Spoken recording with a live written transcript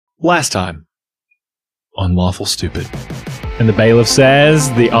Last time on Lawful Stupid. And the bailiff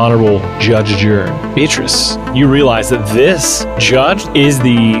says, the Honorable Judge Adjourn. Beatrice, you realize that this judge is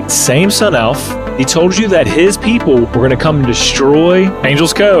the same Sun Elf. He told you that his people were going to come and destroy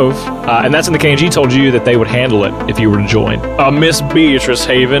Angel's Cove. And that's when the KNG told you that they would handle it if you were to join. Miss Beatrice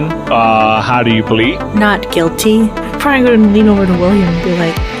Haven, how do you plead? Not guilty. Probably going to lean over to William and be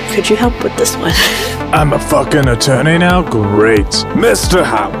like, could you help with this one? I'm a fucking attorney now? Great. Mr.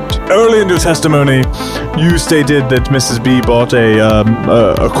 Howard, early in your testimony, you stated that Mrs. B bought a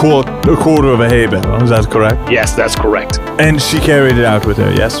quarter of a hay bale. Is that correct? Yes, that's correct. And she carried it out with her,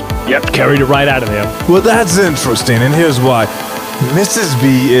 yes? Yep, carried it right out of him. Well, that's interesting, and here's why. Mrs.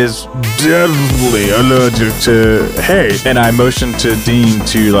 B is deadly allergic to hay, and I motioned to Dean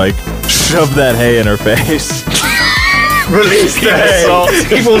to, shove that hay in her face. Release the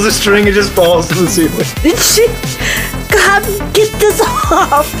hay. He pulls a string and just falls to the ceiling. God, get this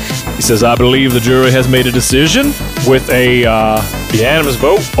off. He says, I believe the jury has made a decision with a unanimous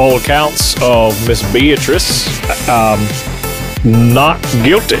vote. All accounts of Miss Beatrice not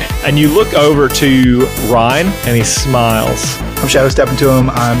guilty. And you look over to Ryan, and he smiles. I'm shadow stepping to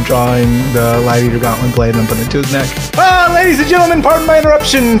him. I'm drawing the Light Eater Gauntlet blade, and I'm putting it to his neck. Ladies and gentlemen, pardon my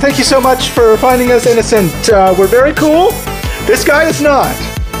interruption. Thank you so much for finding us innocent. We're very cool. This guy is not.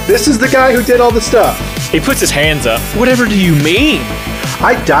 This is the guy who did all the stuff. He puts his hands up. Whatever do you mean?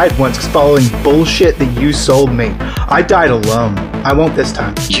 I died once following bullshit that you sold me. I died alone. I won't this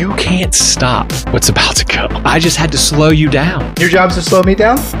time. You can't stop what's about to go. I just had to slow you down. Your job's to slow me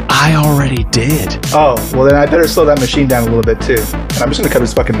down? I already did. Oh, well then I better slow that machine down a little bit too. And I'm just gonna cut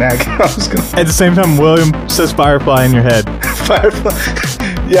his fucking neck. I'm just gonna... At the same time, William says Firefly in your head. Firefly.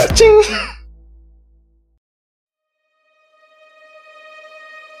 Yeah, ching!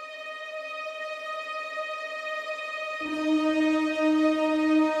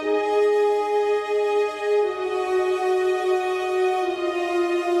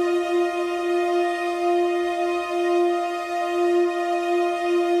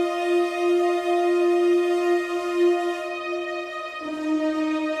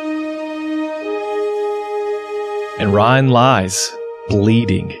 And Ryan lies,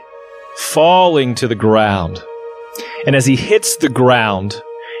 bleeding, falling to the ground. And as he hits the ground,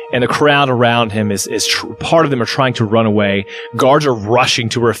 and the crowd around him part of them are trying to run away, guards are rushing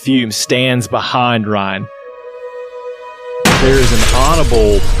to where Fume stands behind Ryan. There is an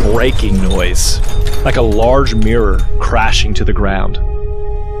audible breaking noise, like a large mirror crashing to the ground.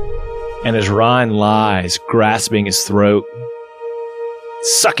 And as Ryan lies, grasping his throat,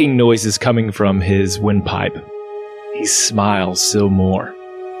 sucking noises coming from his windpipe, he smiles still more.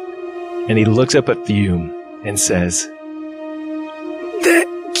 And he looks up at Fume and says,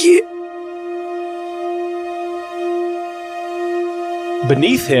 "Thank you."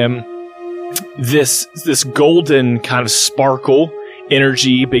 Beneath him, this golden kind of sparkle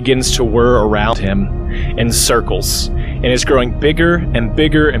energy begins to whir around him in circles. And it's growing bigger and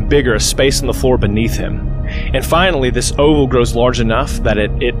bigger and bigger, a space on the floor beneath him. And finally, this oval grows large enough that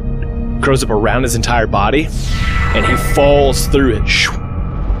it grows up around his entire body, and he falls through it.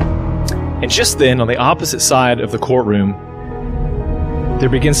 And just then, on the opposite side of the courtroom, there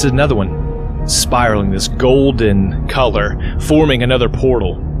begins another one, spiraling this golden color, forming another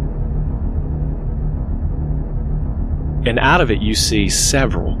portal. And out of it, you see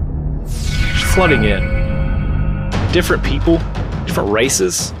several flooding in. Different people, different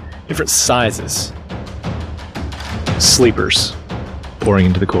races, different sizes. Sleepers pouring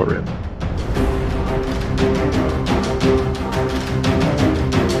into the courtroom.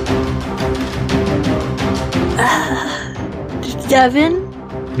 Devin?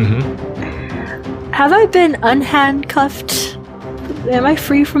 Mm-hmm. Have I been unhandcuffed? Am I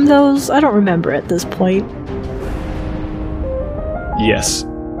free from those? I don't remember at this point. Yes.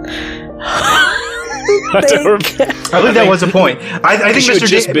 I believe that was the point. I think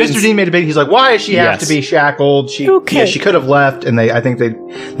Mr. Dean made a big. He's like, why does she have to be shackled? She could have left, and I think they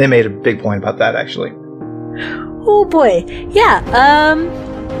made a big point about that actually. Oh boy, yeah.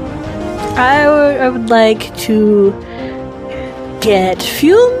 I would like to get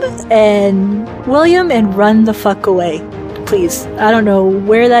Fume and William and run the fuck away, please. I don't know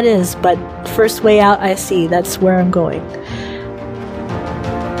where that is, but first way out I see, that's where I'm going.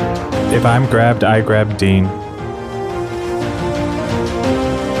 If I'm grabbed, I grab Dean.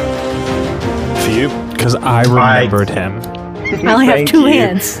 Fume? Because I remembered him. I only have two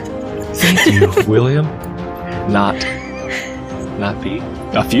hands. Thank you, William. Not Pete.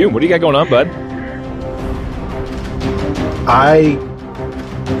 Fume, what do you got going on, bud? I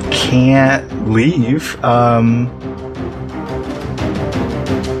can't leave.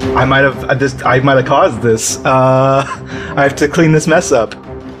 I I might have caused this. I have to clean this mess up.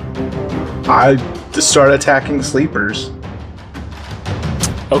 I just start attacking sleepers.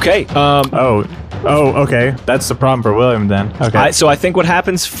 Okay. Okay. That's the problem for William then. Okay. So I think what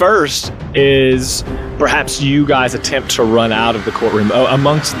happens first is perhaps you guys attempt to run out of the courtroom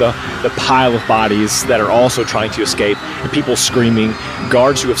amongst the pile of bodies that are also trying to escape, and people screaming,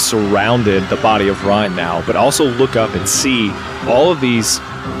 guards who have surrounded the body of Ryan now, but also look up and see all of these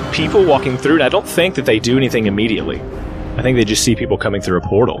people walking through, and I don't think that they do anything immediately. I think they just see people coming through a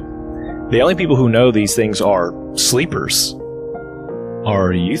portal. The only people who know these things are sleepers,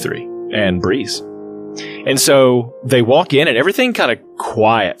 are you three and Breeze. And so they walk in and everything kind of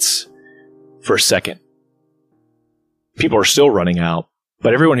quiets for a second. People are still running out,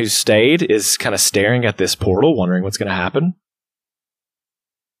 but everyone who's stayed is kind of staring at this portal, wondering what's going to happen.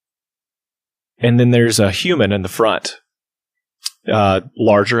 And then there's a human in the front.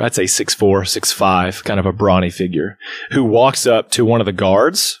 Larger, I'd say 6'4", 6'5", kind of a brawny figure, who walks up to one of the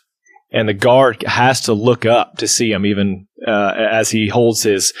guards, and the guard has to look up to see him, even as he holds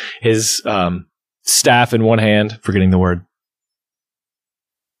his staff in one hand, forgetting the word.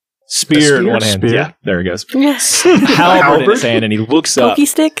 Spear in one hand. Spear? Yeah, there he goes. Yes. Halberd in his hand, and he looks up Pokey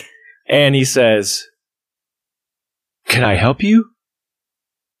stick? and he says, "Can I help you?"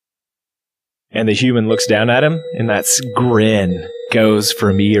 And the human looks down at him, and that grin goes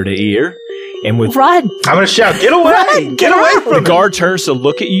from ear to ear. And with Run! I'm gonna shout, "Get away! Run! Get away out!" from the me!" guard turns to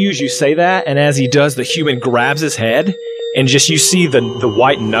look at you as you say that, and as he does, the human grabs his head, and just you see the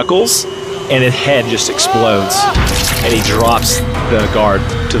white knuckles, and his head just explodes, and he drops the guard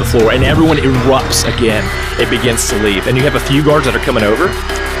to the floor, and everyone erupts again. It begins to leave, and you have a few guards that are coming over,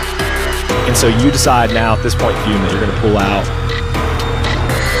 and so you decide now at this point, Fume, that you're going to pull out.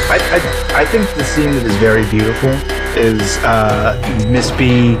 I think the scene that is very beautiful is Miss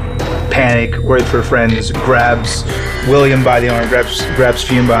B, panic, worried for her friends, grabs William by the arm, grabs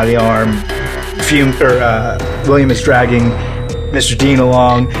Fume by the arm. William is dragging Mr. Dean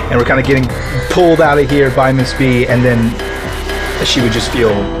along, and we're kind of getting pulled out of here by Miss B, and then she would just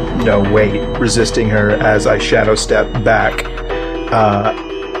feel no weight resisting her as I shadow step back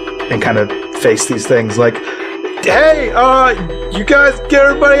and kind of face these things like, "Hey, you guys get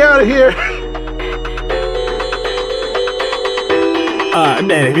everybody out of here."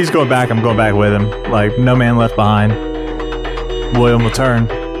 And if he's going back, I'm going back with him. Like, no man left behind. William will turn.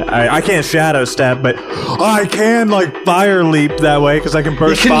 I can't shadow step, but I can, like, fire leap that way because I can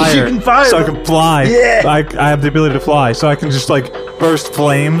burst fire. You can fire. So I can fly. Yeah. I have the ability to fly, so I can just, like, burst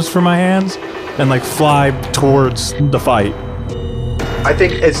flames from my hands and, like, fly towards the fight. I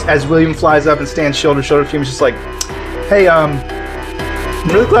think as William flies up and stands shoulder to shoulder, Fume's just like, "Hey, I'm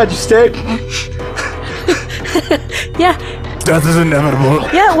really glad you stayed." Yeah. Death is inevitable.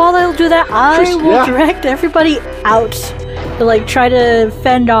 Yeah, while they'll do that, I will yeah. direct everybody out to, like, try to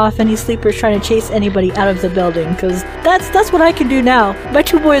fend off any sleepers trying to chase anybody out of the building, because that's what I can do now. My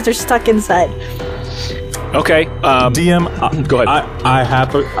two boys are stuck inside. Okay. DM, go ahead.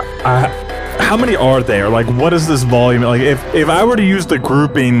 How many are there? Like, what is this volume? Like, if I were to use the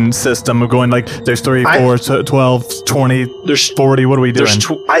grouping system of going, like, there's 3, 4, 12, 20, there's 40, what are we doing?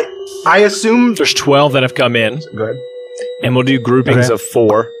 I assume There's 12 that have come in, Go ahead. and we'll do groupings Okay. of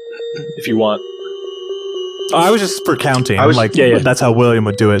 4 if you want. Oh, I was just for counting. Yeah. That's how William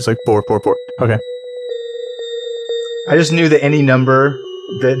would do it. It's like 4, 4, 4. Okay. I just knew that any number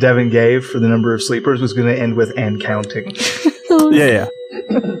that Devin gave for the number of sleepers was going to end with "and counting." Yeah.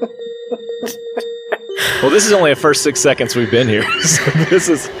 Well, this is only the first 6 seconds we've been here. So this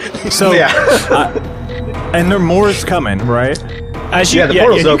is... So, Yeah. and there more is coming, right? As you, Yeah, the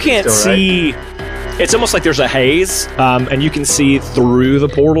portal's you open can't still, right? see... It's almost like there's a haze, and you can see through the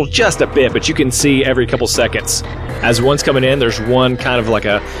portal just a bit, but you can see every couple seconds. As one's coming in, there's one kind of like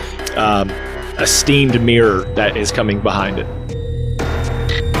a steamed mirror that is coming behind it.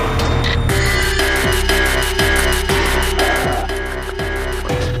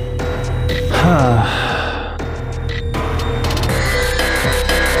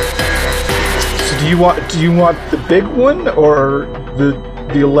 So do you want the big one or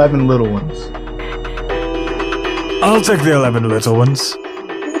the 11 little ones? I'll take the 11 little ones.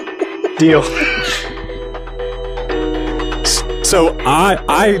 Deal. So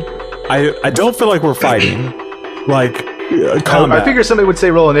I don't feel like we're fighting. Like, combat. I figure somebody would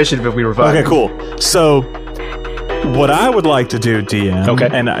say roll initiative if we were fighting. Okay, cool. So, what I would like to do, DM, Okay.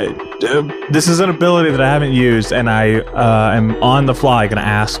 and this is an ability that I haven't used, and I am on the fly going to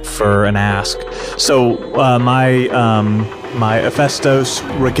ask for an ask. So, my Hephaestos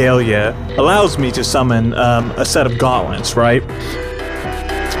regalia allows me to summon a set of gauntlets, right?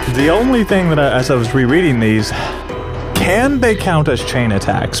 The only thing that as I was rereading these, can they count as chain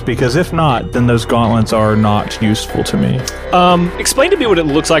attacks? Because if not, then those gauntlets are not useful to me. Explain to me what it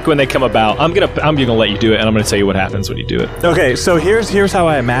looks like when they come about. I'm gonna let you do it, and I'm gonna tell you what happens when you do it. Okay, so here's how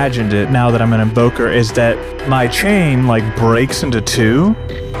I imagined it. Now that I'm an invoker, is that my chain like breaks into two,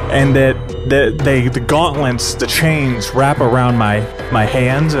 and that the gauntlets, the chains wrap around my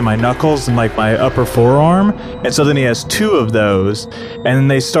hands and my knuckles and like my upper forearm, and so then he has two of those, and then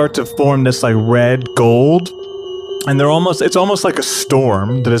they start to form this like red gold. And it's almost like a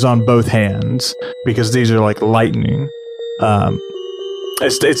storm that is on both hands, because these are like lightning.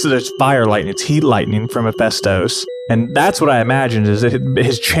 It's fire lightning, it's heat lightning from Hephaestus. And that's what I imagined, is that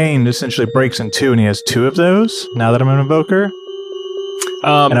his chain essentially breaks in two, and he has two of those, now that I'm an invoker.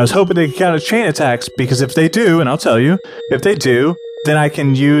 And I was hoping they could count as chain attacks, because if they do, and I'll tell you, if they do, then I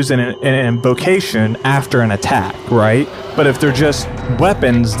can use an invocation after an attack, right? But if they're just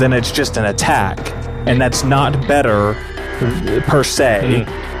weapons, then it's just an attack. And that's not better, per se,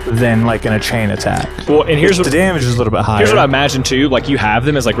 than like in a chain attack. Well, and here's the damage is a little bit higher. Here's what I imagine too. Like, you have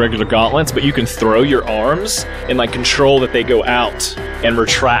them as like regular gauntlets, but you can throw your arms and like control that they go out and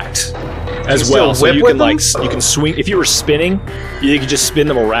retract as well. So you can you can swing. If you were spinning, you could just spin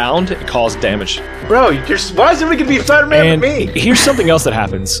them around and cause damage. Bro, why is everybody gonna be Spider-Man with me? Here's something else that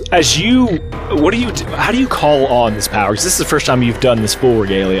happens. What do you do? How do you call on this power? Because this is the first time you've done this full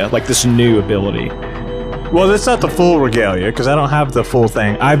regalia, like this new ability. Well, that's not the full regalia, because I don't have the full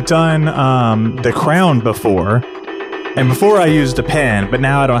thing. I've done the crown before, and before I used the pen, but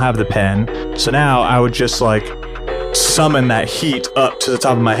now I don't have the pen. So now I would just like summon that heat up to the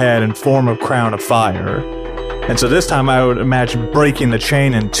top of my head and form a crown of fire. And so this time I would imagine breaking the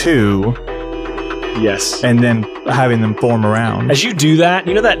chain in two. Yes. And then having them form around. As you do that,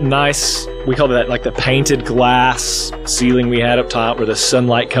 you know that nice, we call that like the painted glass ceiling we had up top where the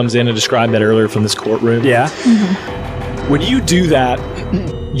sunlight comes in, and described that earlier from this courtroom? Yeah. Mm-hmm. When you do that,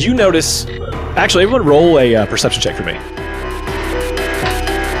 you notice... Actually, everyone roll a perception check for me.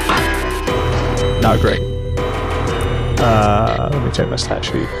 Not great. Let me check my stat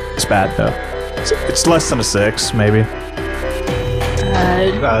sheet. It's bad, though. It's less than a 6, maybe.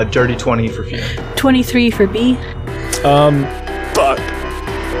 Dirty 20 for Fiona. 23 for B. Fuck.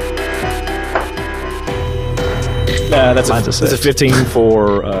 That's a 15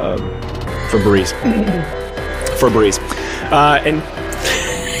 for Breeze. For Breeze. And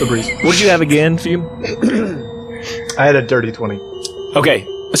for Breeze. What did you have again, Fume? I had a dirty 20. Okay,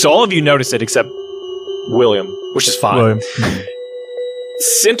 so all of you notice it except William, which is fine. William.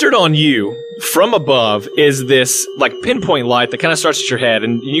 Centered on you from above is this like pinpoint light that kind of starts at your head,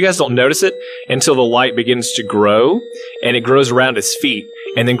 and you guys don't notice it until the light begins to grow, and it grows around his feet,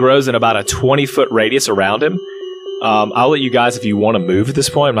 and then grows in about a 20-foot radius around him. I'll let you guys, if you want to move at this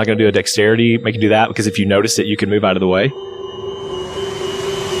point. I'm not going to do a dexterity, make you do that, because if you notice it, you can move out of the way.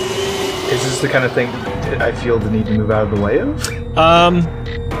 Is this the kind of thing that I feel the need to move out of the way of? I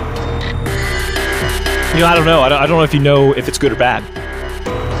don't know. I don't know if you know if it's good or bad.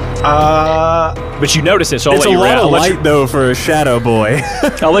 But you notice it, so I'll let you react. It's a lot of light, though, for a shadow boy.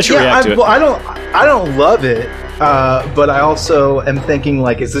 I'll let you react to it. Well, I don't love it, but I also am thinking,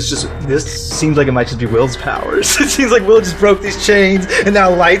 like, this seems like it might just be Will's powers. It seems like Will just broke these chains, and now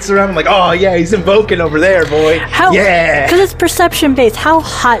lights around. I'm like, oh, yeah, he's invoking over there, boy. Yeah. Because it's perception-based. How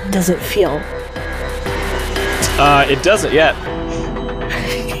hot does it feel? It doesn't yet.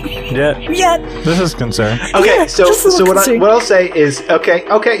 Yeah. This is concern. Okay, Yeah, so what I'll say is, okay,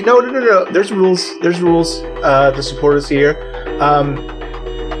 no. There's rules to support us here.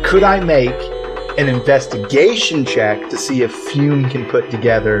 Could I make an investigation check to see if Fume can put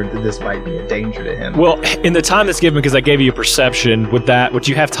together that this might be a danger to him? Well, in the time that's given, because I gave you a perception, would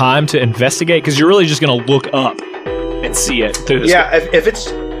you have time to investigate? Because you're really just going to look up and see it through this. Yeah, if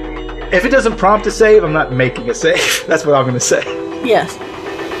it doesn't prompt a save, I'm not making a save. That's what I'm going to say. Yes.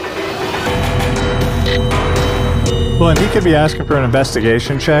 Well, and he could be asking for an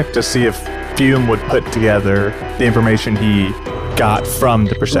investigation check to see if Fume would put together the information he got from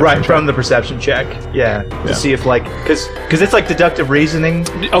the perception check. From the perception check. Yeah. To see if, like, because it's like deductive reasoning.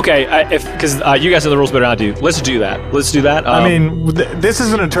 Okay, because you guys know the rules better than I do. Let's do that. I mean, this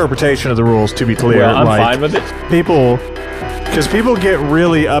is an interpretation of the rules, to be clear. Well, I'm fine with it. Because people get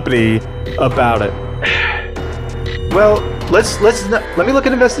really uppity about it. Well, let me look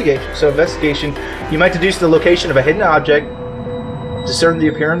at investigation. So investigation, you might deduce the location of a hidden object, discern the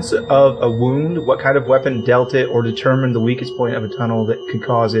appearance of a wound, what kind of weapon dealt it, or determine the weakest point of a tunnel that could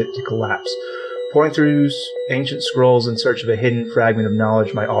cause it to collapse. Pouring through ancient scrolls in search of a hidden fragment of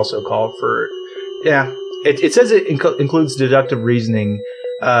knowledge might also call for... Yeah, it says it includes deductive reasoning.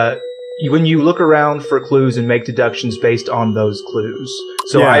 when you look around for clues and make deductions based on those clues.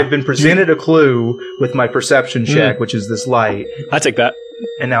 So Yeah. I've been presented a clue with my perception check, which is this light, I take that.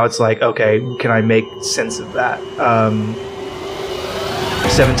 and now it's like, okay, can I make sense of that?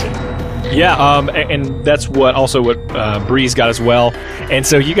 17. Yeah, and that's what Breeze got as well. And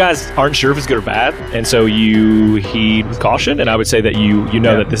so you guys aren't sure if it's good or bad, and so you heed with caution. And I would say that you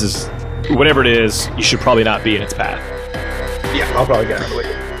know that this is whatever it is, you should probably not be in its path. Yeah, I'll probably get out of the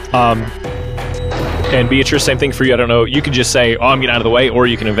way. And Beatrice, same thing for you. I don't know. You can just say, "Oh, I'm getting out of the way," or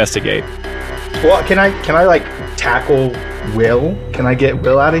you can investigate. Well, can I like tackle Will? Can I get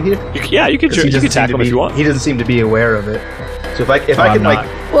Will out of here? You can 'Cause he you doesn't can seem tackle him to if be- you want. He doesn't seem to be aware of it. So if I can I'm like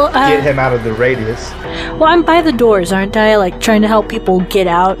not. Well, get him out of the radius. well, I'm by the doors, aren't I? Like trying to help people get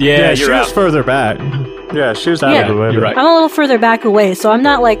out. Yeah, she you're was out. further back. Yeah, she was out Yeah. of the way. You're right. I'm a little further back away, so I'm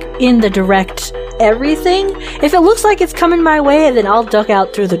not like in the direct everything. If it looks like it's coming my way, then I'll duck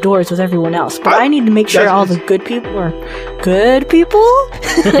out through the doors with everyone else. But I need to make sure all the good people are good people.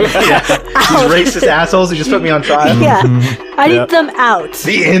 These racist assholes who just put me on trial. Yeah, I need Yep. them out.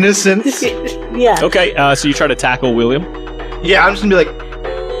 The innocents. Yeah. Okay, so you try to tackle William. Yeah, I'm just gonna be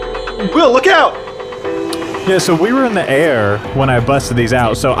like, Will, look out! Yeah, so we were in the air when I busted these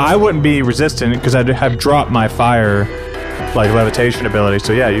out, so I wouldn't be resistant because I'd have dropped my fire, like levitation ability.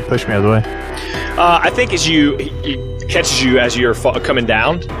 So yeah, you pushed me out of the way. I think as he catches you as you're coming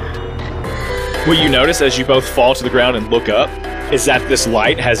down, what you notice as you both fall to the ground and look up is that this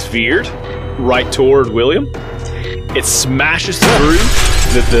light has veered right toward William. It smashes through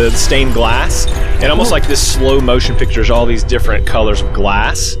the stained glass, and almost like this slow motion pictures all these different colors of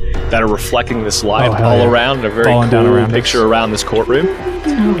glass that are reflecting this light Oh, hell all yeah. around in a very Falling down cool around us. picture around this courtroom.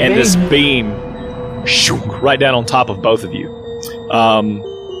 Oh, And this very beam right down on top of both of you.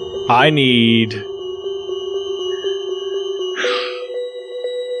 I need...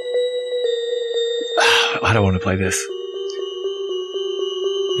 I don't want to play this.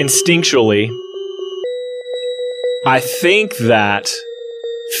 Instinctually, I think that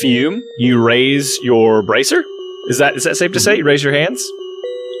Fume, you raise your bracer. Is that safe to say? You raise your hands.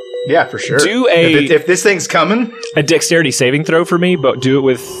 Yeah, for sure. Do if this thing's coming. a dexterity saving throw for me, but do it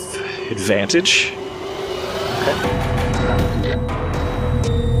with advantage.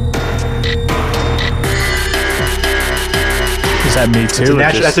 Is that me too?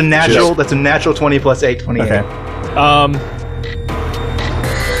 That's a natural. That's a natural 20 plus 8, 28. Okay.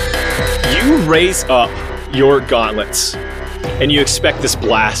 You raise up your gauntlets, and you expect this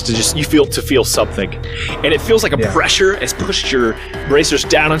blast to feel something, and it feels like a pressure has pushed your bracers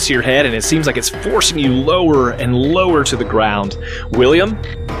down into your head, and it seems like it's forcing you lower and lower to the ground. William,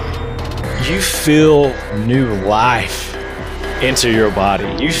 you feel new life into your body.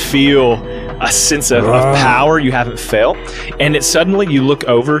 You feel a sense of power you haven't felt, and it suddenly you look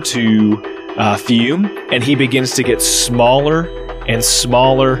over to Fume, and he begins to get smaller and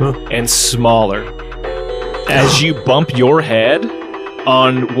smaller and smaller as you bump your head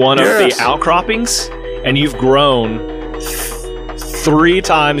on one of the outcroppings, and you've grown 3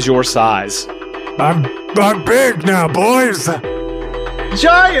 times your size. I'm big now, boys.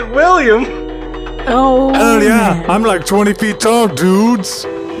 Giant William, Oh. Hell yeah, I'm like 20 feet tall, dudes.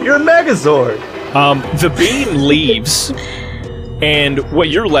 you're a Megazord. The beam leaves, and what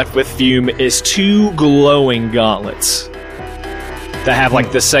you're left with, Fume, is 2 glowing gauntlets that have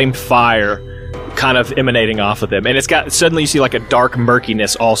like the same fire kind of emanating off of them. And it's got, suddenly you see like a dark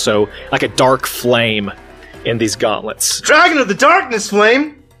murkiness also, like a dark flame in these gauntlets. Dragon of the Darkness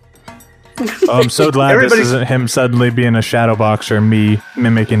Flame. I'm so glad this Everybody's- isn't him suddenly being a shadow boxer and me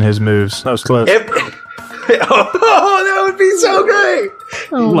mimicking his moves. That was close. Oh, that would be so great.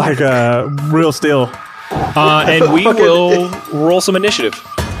 Like real steel. And we will roll some initiative.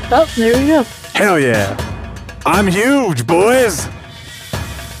 Oh, there we go. Hell yeah. I'm huge, boys.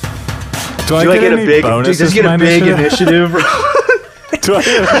 Do I Do I get a any big? bonuses Does he get for a my big initiative? initiative? do I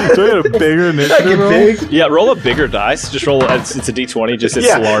get a bigger initiative Get roll? big? Yeah, roll a bigger dice. Just roll, it's a d20, just it's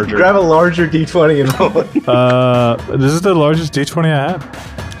larger. Grab a larger D20 and roll it. This is the largest D20 I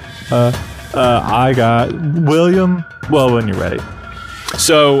have. I got William. Well, when you're ready.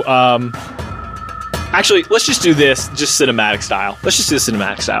 So, actually, let's just do this just cinematic style. Let's just do the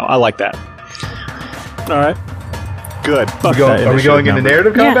cinematic style. I like that. All right. Good. Fuck Are that we going initiative into number.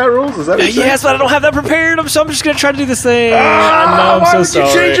 narrative Yeah. combat rules? Is that what you're saying? Yes, but I don't have that prepared, so I'm just going to try to do this thing. I know, I'm why so would sorry.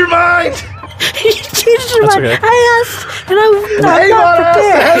 you change your mind? You changed your That's mind. okay. I asked, and I'm Hang not on, I asked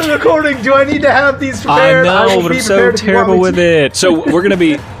prepared. ahead of the recording. Do I need to have these I prepared? know, will but be I'm so prepared if you want terrible me with to. it. So we're going to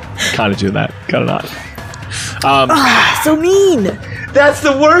be kind of doing that, kind of not. So mean. That's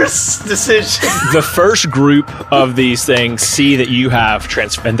the worst decision. The first group of these things see that you have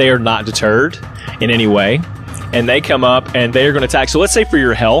and they are not deterred in any way. And they come up and they are going to attack. So let's say for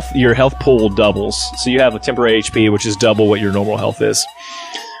your health pool doubles. So you have a temporary HP, which is double what your normal health is.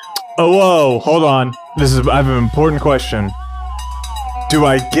 Oh, whoa, hold on. I have an important question. Do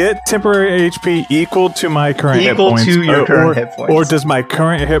I get temporary HP equal to my current hit points? Equal to your current hit points. Or does my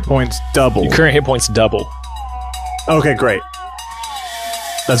current hit points double? Your current hit points double. Okay, great.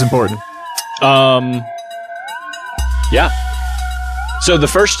 That's important. Yeah. So the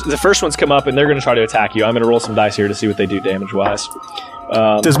first ones come up and they're going to try to attack you. I'm going to roll some dice here to see what they do damage-wise.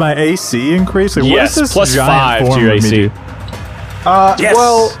 Does my AC increase? Like, yes, what is this plus giant 5 to your AC.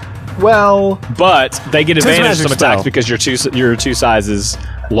 Yes. Well, but they get advantage of some magic attacks spell. because you're two sizes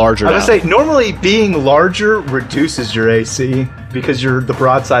larger. I now. would say normally being larger reduces your AC because you're the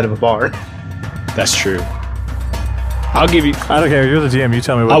broadside of a barn. That's true. I'll give you. I don't care. You're the DM. You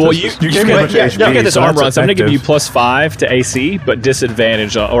tell me what Well, this is. you gave me a bunch of HP, look at this so armor that's on. So I'm going to give you effective. +5 to AC, but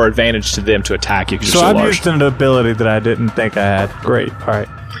disadvantage or advantage to them to attack you because So you're so I've large. used an ability that I didn't think I had. Great. All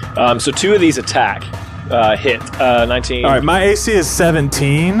right. So 2 of these attack hit 19. All right. My AC is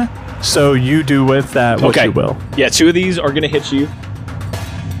 17, so you do with that what Okay. you will. Yeah, 2 of these are going to hit you.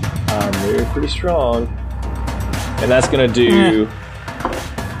 They're pretty strong, and that's going to do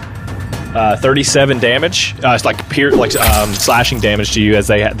 37 damage. It's like slashing damage to you as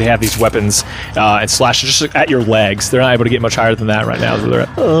they have these weapons and slash just at your legs. They're not able to get much higher than that right now. So they're at,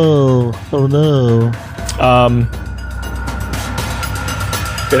 Oh no.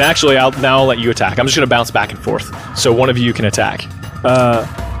 and actually, I'll let you attack. I'm just going to bounce back and forth, so one of you can attack. Yeah.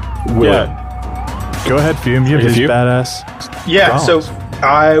 Go ahead, Fume. You're Fume? badass. Yeah, Wow. so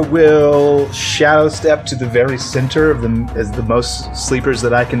I will shadow step to the very center of the most sleepers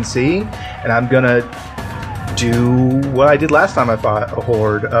that I can see, and I'm gonna do what I did last time I fought a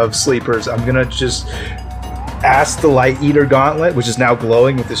horde of sleepers. I'm gonna just ask the Light Eater Gauntlet, which is now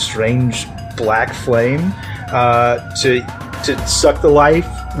glowing with this strange black flame, to suck the life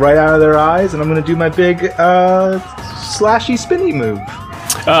right out of their eyes, and I'm gonna do my big slashy spinny move,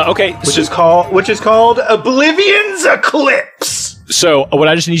 Okay, which is called Oblivion's Eclipse. so what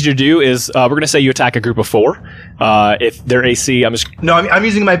I just need you to do is we're going to say you attack a group of 4. If their AC, No, I'm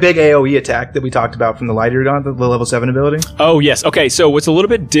using my big AoE attack that we talked about from the Light Eater Gauntlet, the level 7 ability. Oh, yes. Okay, so what's a little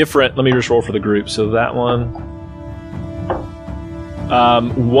bit different, let me just roll for the group. So that one.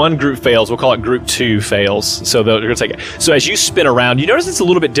 One group fails. We'll call it group 2 fails. So they're going to take it. So as you spin around, you notice it's a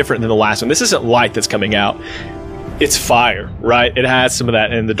little bit different than the last one. This isn't light that's coming out. It's fire, right? It has some of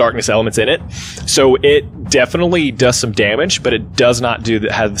that and the darkness elements in it. So it definitely does some damage, but it does not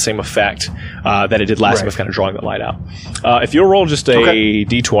have the same effect that it did last time of kind of drawing the light out. If you'll roll just a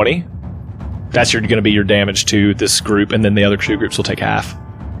D20, that's going to be your damage to this group, and then the other 2 groups will take half.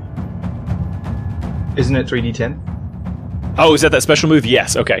 Isn't it 3d10? Oh, is that special move?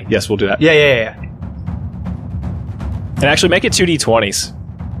 Yes. Okay. Yes, we'll do that. Yeah. And actually make it 2 D20s.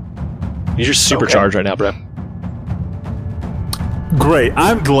 You're supercharged right now, bro. Great.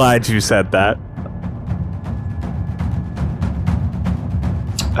 I'm glad you said that.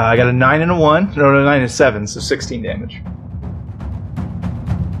 I got a 9 and a 1. No, 9 and a 7, so 16 damage.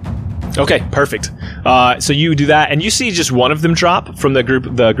 Okay, perfect. So you do that, and you see just one of them drop from the group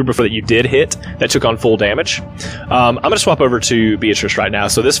of 4 that you did hit that took on full damage. I'm going to swap over to Beatrice right now.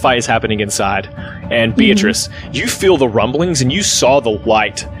 So this fight is happening inside, and Beatrice, you feel the rumblings, and you saw the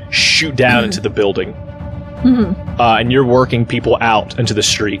light shoot down into the building, and you're working people out into the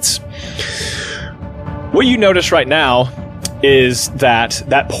streets. What you notice right now is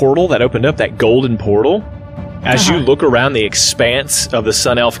that portal that opened up, that golden portal, as you look around the expanse of the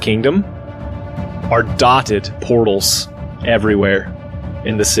Sun Elf Kingdom, are dotted portals everywhere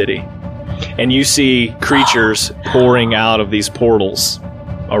in the city. And you see creatures pouring out of these portals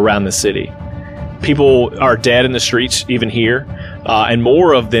around the city. People are dead in the streets, even here, and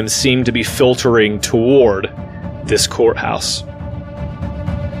more of them seem to be filtering toward this courthouse.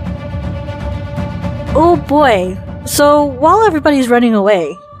 Oh boy. So while everybody's running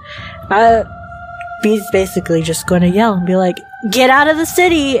away, Bee's basically just going to yell and be like, "Get out of the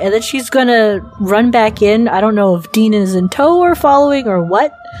city!" And then she's going to run back in. I don't know if Dean is in tow or following or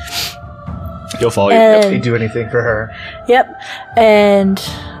what. He'll follow you. And- He'd do anything for her. Yep. And,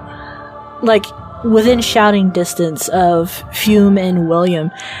 like, within shouting distance of Fume and William,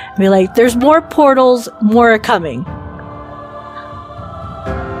 be like, "There's more portals, more are coming."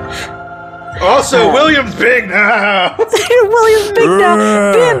 Also, William's big now. William's big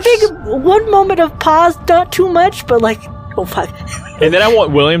now. Big, one moment of pause, not too much, but like Oh, fuck. And then I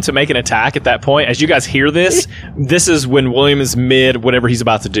want William to make an attack at that point. As you guys hear this, this is when William is mid whatever he's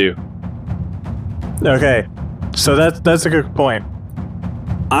about to do. Okay, so that's a good point.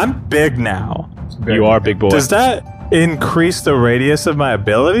 I'm big now. You are a big boy. Does that increase the radius of my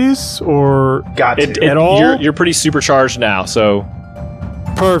abilities, or Got to. at all? You're pretty supercharged now, so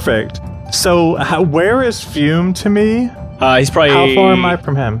Perfect. So where is Fume to me? he's probably... How far am I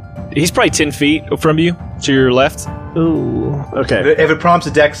from him? He's probably 10 feet from you, to your left. Ooh. Okay. If it prompts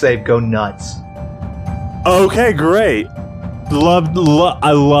a deck save, go nuts. Okay, great.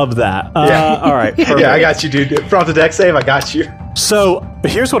 I love that. Yeah. All right. Perfect. Yeah, I got you, dude. If it prompts a deck save, I got you. So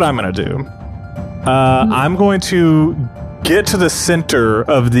here's what I'm gonna do. I'm going to get to the center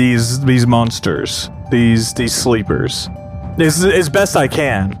of these monsters, these sleepers, as best I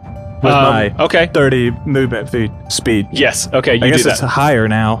can with my okay. 30 movement speed. Yes, okay, you I guess do it's that. higher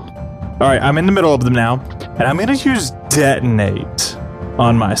now. All right, I'm in the middle of them now, and I'm gonna use detonate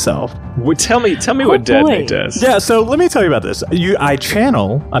on myself. Tell me what detonate does. Yeah, so let me tell you about this. I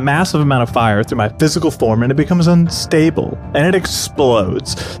channel a massive amount of fire through my physical form, and it becomes unstable, and it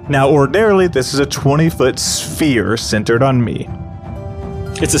explodes. Now, ordinarily, this is a 20-foot sphere centered on me.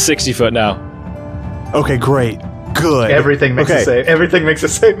 It's a 60-foot now. Okay, great. Good. Everything makes a save. Everything makes a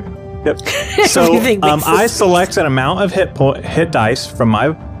save. Yep. So, Everything makes I sense. select an amount of hit dice from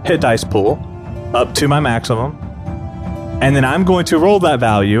my hit dice pool up to my maximum, and then I'm going to roll that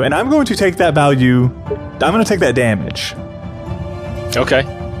value, and I'm going to take that value. I'm going to take that damage. Okay.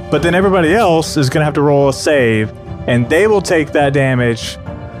 But then everybody else is going to have to roll a save, and they will take that damage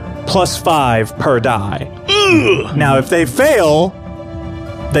plus 5 per die. Now, if they fail,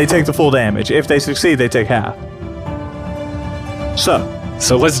 they take the full damage. If they succeed, they take half.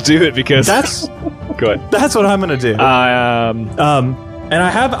 So let's do it because that's go ahead. that's what I'm going to do. And I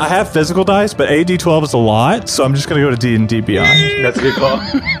have physical dice, but 8d12 is a lot, so I'm just going to go to D&D Beyond. That's a good call.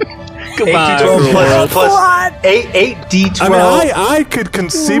 Goodbye, 8d12 plus What? 8d12. I mean, I could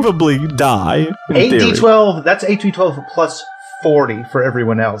conceivably die. In theory. 8d12, that's 8d12 plus 40 for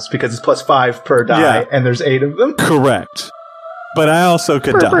everyone else because it's plus 5 per die, Yeah. and there's 8 of them. Correct. But I also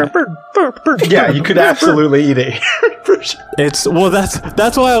could die. Yeah, you could absolutely eat it. For sure. That's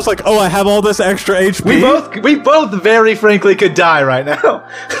why I was like, oh, I have all this extra HP. We both very frankly could die right now.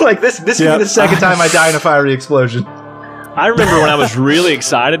 Like this could Yeah. be the second time I die in a fiery explosion. I remember when I was really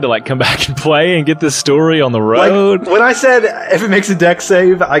excited to like come back and play and get this story on the Like road. when I said if it makes a deck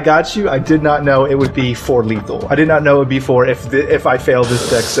save, I got you. I did not know it would be for lethal. I did not know it would be for if I fail this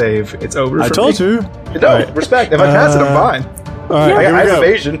deck save, it's over. I for told me. you. No, All right. respect. If I pass it, I'm fine. All right, I here we have go.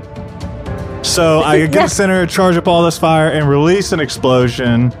 evasion. So I get the center, charge up all this fire, and release an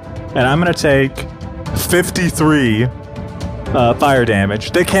explosion. And I'm going to take 53 fire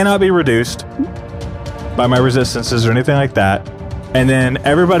damage. They cannot be reduced by my resistances or anything like that. And then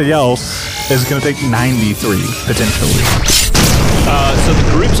everybody else is going to take 93, potentially. So the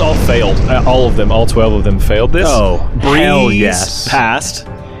groups all failed. All of them, all 12 of them failed this. Oh, Breeze hell yes. passed.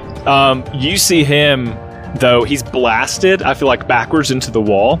 You see him, though, he's blasted, I feel like, backwards into the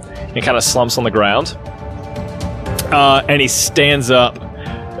wall and kind of slumps on the ground. And he stands up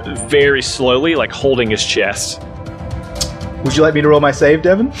very slowly, like holding his chest. Would you like me to roll my save,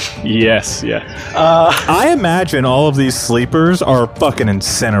 Devin? Yes, yeah. I imagine all of these sleepers are fucking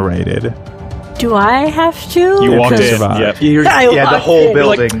incinerated. Do I have to? You walked could in. survive. Yep. I Yeah, the walked whole in.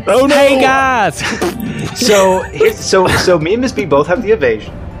 building. Oh no! Hey, guys! So me and Miss B both have the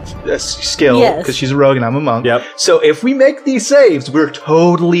evasion skill Yes. because she's a rogue and I'm a monk. Yep. So if we make these saves, we're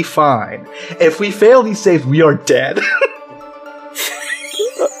totally fine. If we fail these saves, we are dead.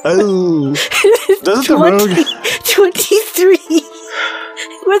 Oh. Doesn't the 20, rogue... 23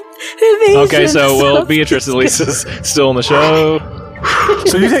 with evasion. Okay, so, well, Beatrice at least is still on the show.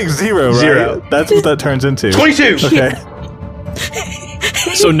 So you take 0, right? 0. That's what that turns into. 22. Okay.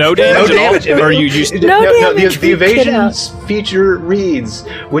 So no damage No damage. at all? Or are you just... No damage, The we get out. evasion's feature reads: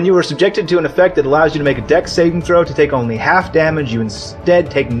 when you are subjected to an effect that allows you to make a dex saving throw to take only half damage, you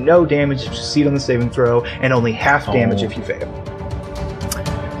instead take no damage if you succeed on the saving throw, and only half damage if you fail.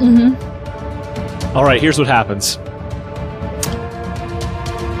 All right, here's what happens.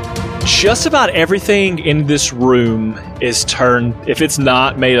 Just about everything in this room is turned, if it's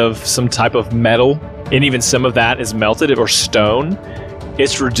not made of some type of metal, and even some of that is melted or stone,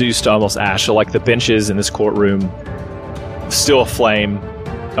 it's reduced to almost ash. So like the benches in this courtroom, still aflame.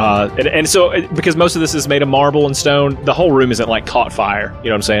 And so, because most of this is made of marble and stone, the whole room isn't like caught fire. You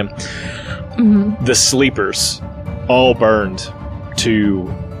know what I'm saying? The sleepers all burned to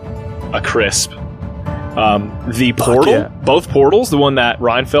a crisp. The portal, yeah. both portals, the one that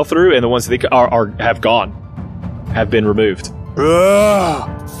Ryan fell through and the ones that have gone. have been removed. Ugh.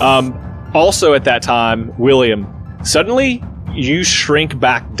 Also at that time, William, suddenly you shrink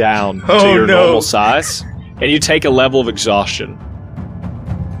back down to Oh, your no. normal size, and you take a level of exhaustion.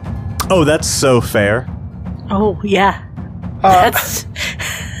 Oh, that's so fair. Oh, yeah. That's...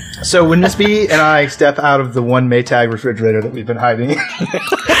 So when Miss B and I step out of the one Maytag refrigerator that we've been hiding in,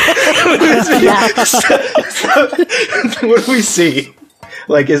 what do we see?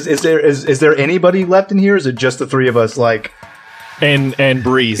 Like, is there anybody left in here? Or is it just the three of us? Like, And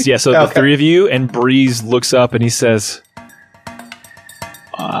Breeze, yeah. So the Okay. three of you, and Breeze looks up and he says,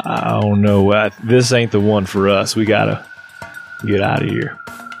 "I don't know. This ain't the one for us. We gotta get out of here."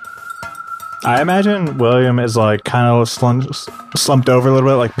 I imagine William is like kind of slumped over a little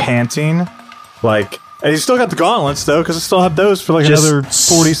bit, like panting, like. And he's still got the gauntlets though, because I still have those for like just another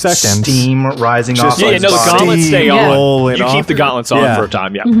 40 seconds. steam rising Just- off. Yeah, his no, the body. gauntlets stay Yeah. on. Rolling You off. keep the gauntlets on Yeah. for a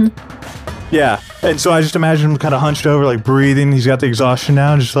time, yeah. Yeah, and so I just imagine him kind of hunched over, like breathing. He's got the exhaustion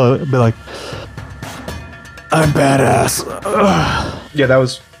now, and just be like, "I'm badass." Ugh. Yeah, that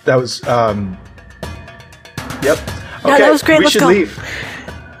was. Yep. Yeah, that was great. We Let's should go. leave.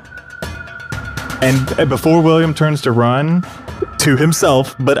 And before William turns to run, to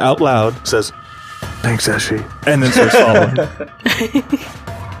himself but out loud, says, "Thanks, Eshi," and then starts following.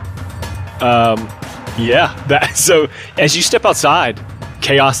 Yeah. So as you step outside,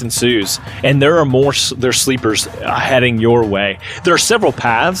 chaos ensues, and there are there's sleepers heading your way. There are several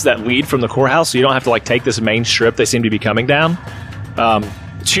paths that lead from the courthouse, so you don't have to like take this main strip. They seem to be coming down.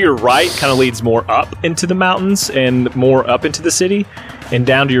 To your right kind of leads more up into the mountains and more up into the city, and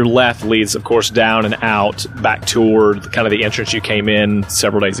down to your left leads, of course, down and out back toward kind of the entrance you came in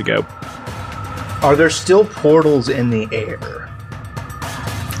several days ago. Are there still portals in the air?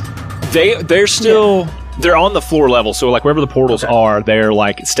 They're still they're on the floor level, so like wherever the portals are, they're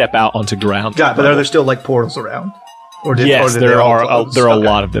like step out onto ground. God, but are there still like portals around? Or Yes, they there all are. close? There are Okay. a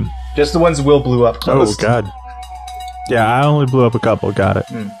lot of them. Just the ones Will blew up. Oh Closed. God! Yeah, I only blew up a couple. Got it.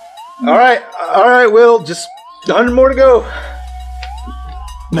 All right, Will. Just 100 more to go.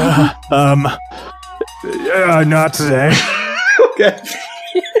 Not today. Okay,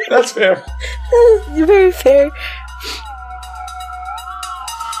 that's fair. You're very fair.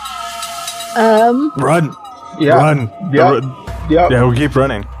 Run, Yeah, run. Yeah. Yeah. Yeah, we'll keep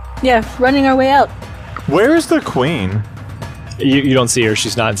running. Yeah, running our way out. Where is the queen? You don't see her;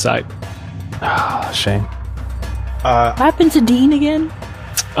 she's not in sight. Ah, shame. What happened to Dean again?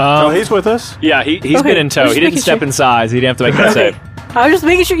 Oh, he's with us. Yeah, he's Okay, been in tow. just He didn't making step sure. in size. He didn't have to make that save. I was just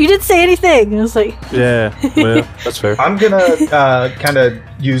making sure you didn't say anything. I was like, Yeah, well, that's fair. I'm gonna kind of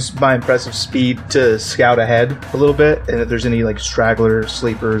use my impressive speed to scout ahead a little bit, and if there's any like straggler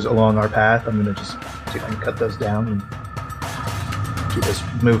sleepers along our path, I'm gonna just see if I can cut those down and keep us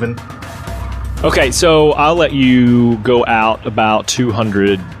moving. Okay, so I'll let you go out about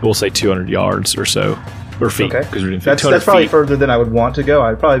 200. We'll say 200 yards or so, or feet, Okay, because we're doing feet. that's 200 probably feet. further than I would want to go.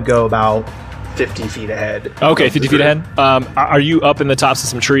 I'd probably go about 50 feet ahead. Okay, 50 feet ahead. Are you up in the tops of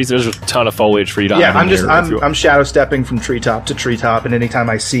some trees? There's a ton of foliage for you to Yeah, hide in here if you want. I'm shadow stepping from treetop to treetop, and anytime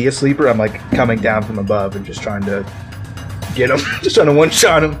I see a sleeper, I'm like coming down from above and just trying to get him, just trying to one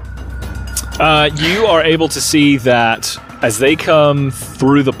shot him. You are able to see that as they come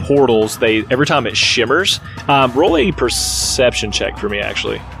through the portals, every time it shimmers. Roll a perception check for me,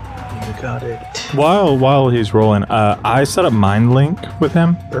 actually. You got it. While he's rolling, I set up mind link with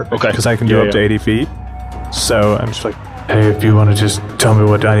him. Okay. Because I can do Yeah, up to yeah. 80 feet. So I'm just like, hey, if you want to just tell me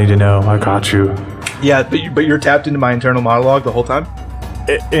what I need to know, I got you. Yeah, but you're tapped into my internal monologue the whole time.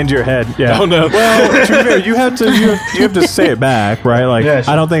 Into your head, yeah. Oh, no. Well, to be fair, you have to say it back, right? Like, Yeah,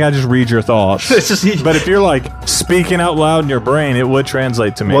 sure. I don't think I just read your thoughts. It's just, But if you're like speaking out loud in your brain, it would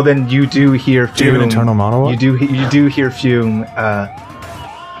translate to me. well, then you do hear Fume. Do you have an internal monologue? You do hear Fume.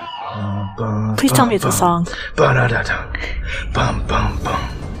 please tell me it's a song. Ba-da-da-dum, bum bum bum,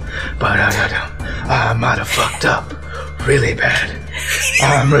 ba-da-da-dum. I might have fucked up really bad.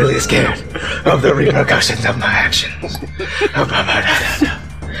 I'm really scared of the repercussions of my actions. Ba-da-da-da.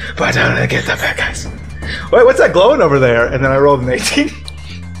 Ba-da-da, get the bad guys. Wait, what's that glowing over there? And then I rolled an 18.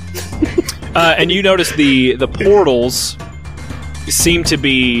 And you notice the portals seem to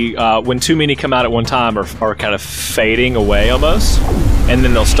be, when too many come out at one time, are kind of fading away almost, and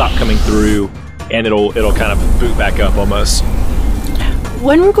then they'll stop coming through, and it'll kind of boot back up almost.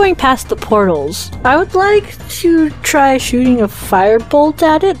 When we're going past the portals, I would like to try shooting a firebolt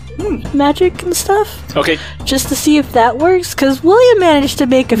at it, magic and stuff, Okay, just to see if that works. Because William managed to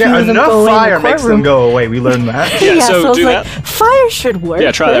make a few Yeah, of them enough go fire in the makes them courtroom. go away. We learned that. Yeah, so so I was do like, that. fire should work.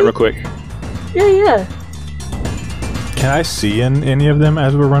 yeah, try that right? real quick. Yeah. Can I see in any of them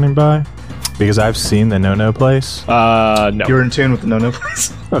as we're running by? Because I've seen the no-no place. No. You're in tune with the no-no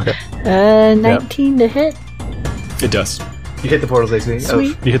place. Okay. 19 to hit. It does. You hit the portal's AC.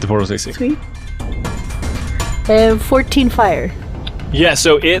 Sweet. You hit the portal's AC. Sweet. And 14 fire. Yeah,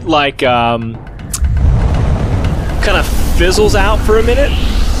 so it like kind of fizzles out for a minute,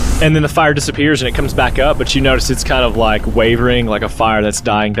 and then the fire disappears and it comes back up. But you notice it's kind of like wavering, like a fire that's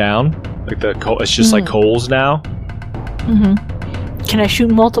dying down. Like it's just like coals now. Can I shoot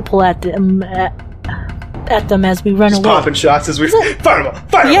multiple at them as we run Just away? popping shots as we fireball.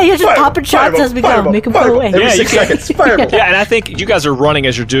 Yeah, you're just popping shots as we go. Make them go away. Every Yeah, 6 you can- seconds. Fireball. Yeah, and I think you guys are running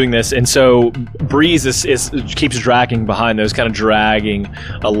as you're doing this, and so Breeze is keeps dragging behind those, kind of dragging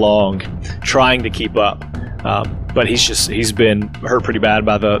along, trying to keep up. But he's been hurt pretty bad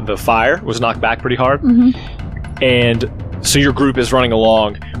by the fire. Was knocked back pretty hard, and so your group is running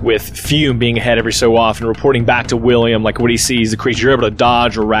along with Fume being ahead every so often, reporting back to William like what he sees the creature. You're able to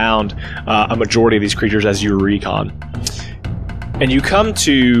dodge around a majority of these creatures as you recon. And you come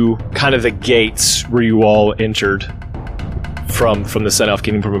to kind of the gates where you all entered from the Sun Elf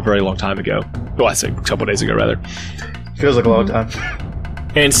Kingdom from a very long time ago. Well, I say a couple days ago, rather. Feels like a long time.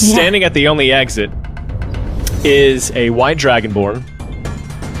 And standing at the only exit is a white dragonborn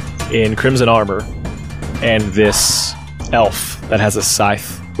in crimson armor and this elf that has a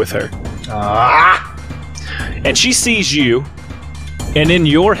scythe with her. And she sees you, and in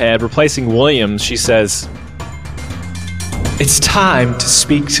your head, replacing Williams, she says, "It's time to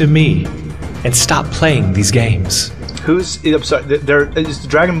speak to me and stop playing these games." I'm sorry. Is the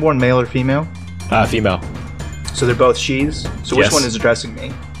Dragonborn male or female? Female. So they're both she's. So which Yes. one is addressing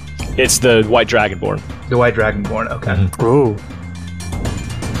me? It's the white dragonborn. The white Dragonborn. Okay. Ooh.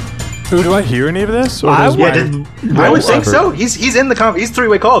 Ooh, do I hear any of this? Or I does would- my I roll would think cover? so. He's in the he's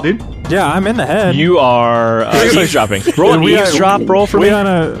three-way call, dude. Yeah, I'm in the head. You are eavesdropping. Roll an We are- eavesdrop roll for we me. on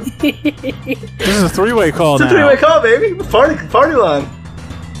a. This is a three-way call It's a now. three-way call, baby. Party line.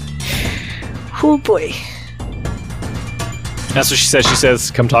 Oh boy. That's what she says. She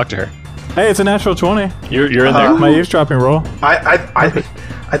says, "Come talk to her." Hey, it's a natural 20. You're in there. My eavesdropping roll.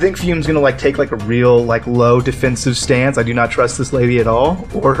 I think Fume's gonna take a real low defensive stance. I do not trust this lady at all,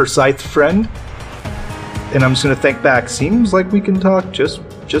 or her scythe friend. And I'm just gonna think back. Seems like we can talk just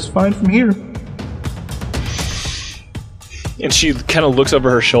fine from here. And she kind of looks over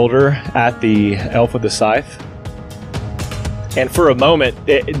her shoulder at the elf with the scythe. And for a moment,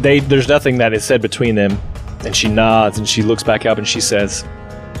 there's nothing that is said between them. And she nods and she looks back up and she says,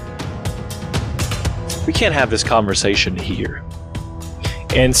 "We can't have this conversation here."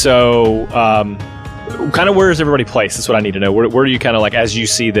 And so, kind of where is everybody placed? That's what I need to know. Where do you kind of as you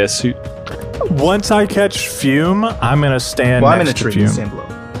see this? Once I catch Fume, I'm gonna stand Well, I'm in a next to tree. Fume. Stand below.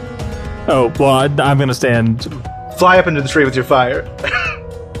 Oh, well, I'm gonna stand. Fly up into the tree with your fire.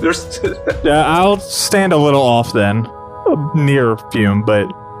 There's. Yeah, I'll stand a little off then, near Fume, but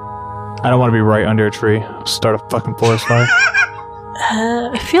I don't want to be right under a tree. Start a fucking forest fire.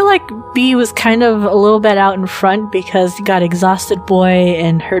 I feel like B was kind of a little bit out in front because you got Exhausted Boy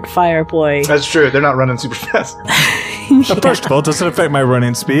and Hurt Fire Boy. That's true. They're not running super fast. First of all, it doesn't affect my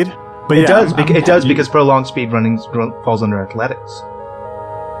running speed. But It yeah, does. I'm- It does because prolonged speed running falls under athletics.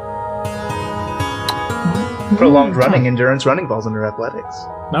 Prolonged running, endurance running falls under athletics.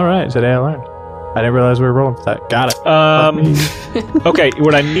 All right, today I learned. I didn't realize we were rolling for that. Got it. Okay,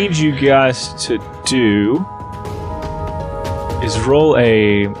 what I need you guys to do is roll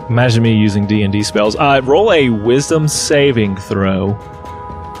a. Imagine me using D&D spells. Roll a Wisdom saving throw.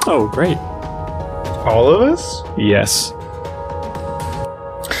 Oh, great. All of us? Yes.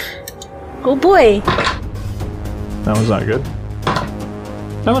 Oh boy. That was not good.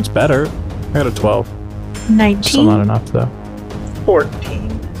 That one's better. I got a 12. Still 19. not enough, though. 14.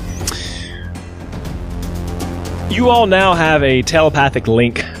 You all now have a telepathic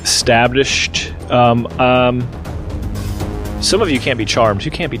link established. Some of you can't be charmed.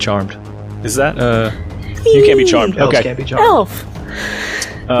 Who can't be charmed? Is that you can't be charmed? Elves Okay. can't be charmed. Elf.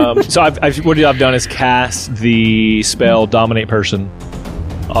 So what I've done is cast the spell Dominate Person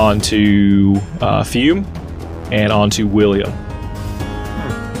onto Fume and onto William.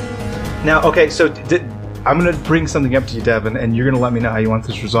 Now, okay, so I'm going to bring something up to you, Devin, and you're going to let me know how you want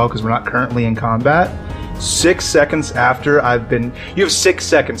this resolved because we're not currently in combat. 6 seconds after you have 6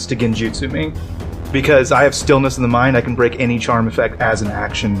 seconds to Genjutsu me. Because I have stillness in the mind, I can break any charm effect as an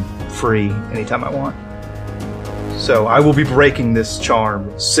action free anytime I want. So I will be breaking this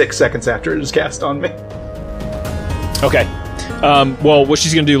charm 6 seconds after it is cast on me. Okay. Well, what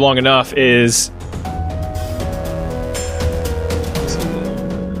she's going to do long enough is...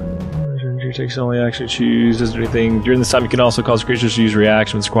 creature takes only action to choose. Doesn't do anything. During this time, you can also cause creatures to use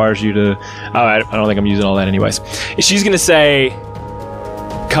reaction, which requires you to... Oh, I don't think I'm using all that anyways. She's going to say,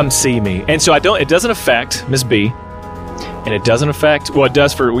 come see me. And so it doesn't affect Miss B. And it doesn't affect... Well, it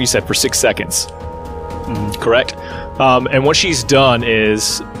does for, what you said, for 6 seconds. Correct? And what she's done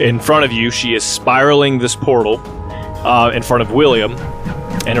is, in front of you, she is spiraling this portal in front of William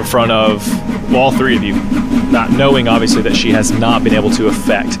and in front of all three of you, not knowing, obviously, that she has not been able to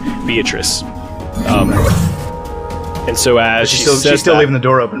affect Beatrice. And so as she's still leaving the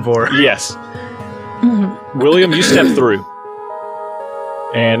door open for her. Yes. William, you step through.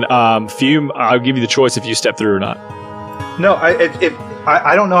 And Fume, I'll give you the choice if you step through or not. No,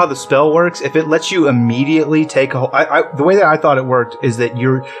 I don't know how the spell works. If it lets you immediately take the way that I thought it worked is that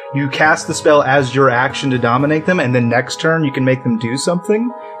you cast the spell as your action to dominate them, and then next turn you can make them do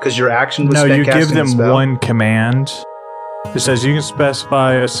something because your action was spent casting the spell. No, you give them one command. It says you can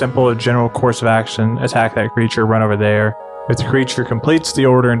specify a simple or general course of action, attack that creature, run over there. If the creature completes the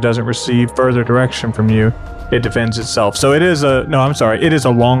order and doesn't receive further direction from you, it defends itself. So it is it is a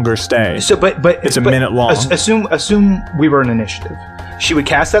longer stay. So, but it's a minute long. Assume we were an initiative. She would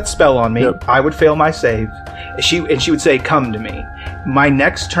cast that spell on me. Yep. I would fail my save. She would say, "Come to me." My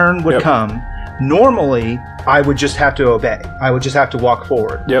next turn would come. Normally, I would just have to obey. I would just have to walk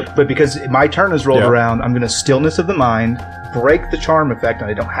forward. Yep. But because my turn is rolled around, I'm going to stillness of the mind, break the charm effect, and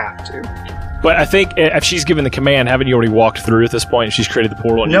I don't have to. But I think if she's given the command, haven't you already walked through at this point? She's created the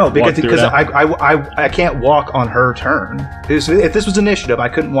portal. And no, because I can't walk on her turn. If this was initiative, I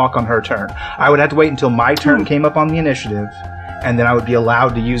couldn't walk on her turn. I would have to wait until my turn came up on the initiative, and then I would be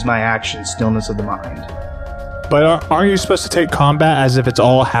allowed to use my action, stillness of the mind. But aren't you supposed to take combat as if it's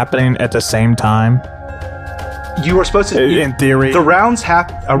all happening at the same time? You were supposed to... In theory. The rounds a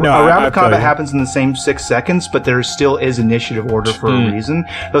round of combat happens in the same 6 seconds, but there still is initiative order for a reason.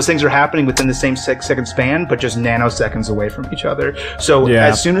 Those things are happening within the same 6 second span, but just nanoseconds away from each other. So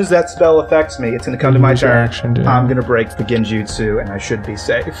as soon as that spell affects me, it's going to come to my turn. I'm going to break the Genjutsu, and I should be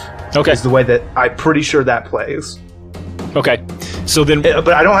safe. Okay. Is the way that I'm pretty sure that plays. Okay, so then,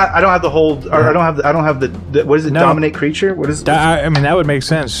 but I don't have the hold. Or I don't have the what is it? No. Dominate creature. What is? I mean, that would make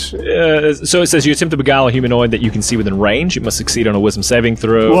sense. So it says you attempt to beguile a humanoid that you can see within range. You must succeed on a Wisdom saving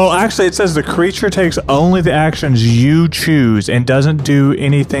throw. Well, actually, it says the creature takes only the actions you choose and doesn't do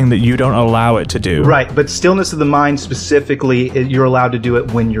anything that you don't allow it to do. Right, but stillness of the mind specifically, you're allowed to do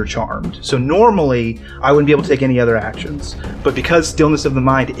it when you're charmed. So normally, I wouldn't be able to take any other actions, but because stillness of the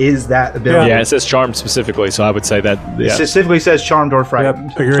mind is that ability. Yeah, it says charmed specifically, so I would say that. Yeah. It specifically says charmed or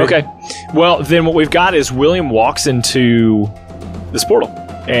frightened. Yep, okay. Well, then what we've got is William walks into this portal,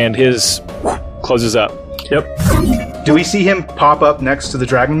 and his closes up. Yep. Do we see him pop up next to the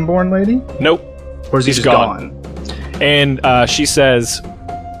Dragonborn lady? Nope. Or is he just gone? And she says,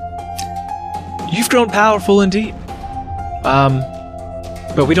 "You've grown powerful indeed.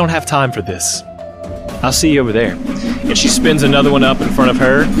 But we don't have time for this. I'll see you over there." And she spins another one up in front of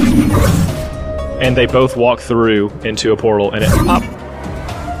her. And they both walk through into a portal, and it pop.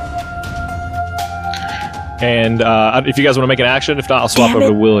 And if you guys want to make an action, if not, I'll swap over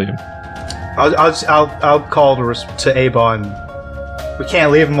to William. I'll call to Avon. We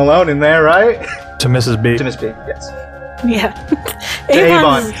can't leave him alone in there, right? To Mrs. B. To Miss B, yes. Yeah.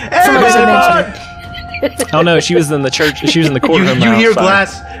 Avon. Oh no, she was in the church. She was in the courtroom. You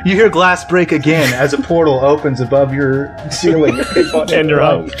hear glass break again as a portal opens above your ceiling. And your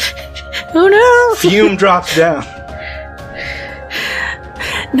own. Oh no! Fume drops down.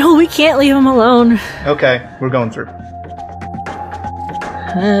 No, we can't leave him alone. Okay, we're going through.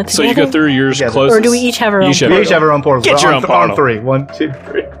 So you go through yours closest. Or do we each have our own portal? We each have our own portal. Get your own portal. On 3. 1, 2,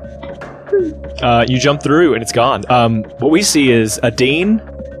 3. You jump through and it's gone. What we see is Adine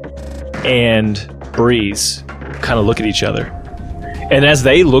and Breeze kind of look at each other. And as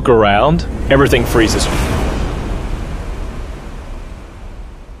they look around, everything freezes.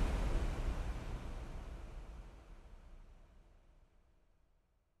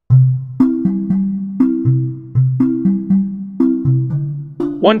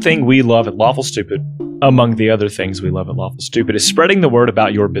 One thing we love at Lawful Stupid, among the other things we love at Lawful Stupid, is spreading the word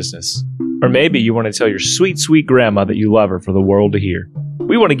about your business. Or maybe you want to tell your sweet, sweet grandma that you love her for the world to hear.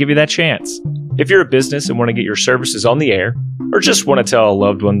 We want to give you that chance. If you're a business and want to get your services on the air, or just want to tell a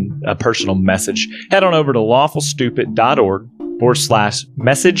loved one a personal message, head on over to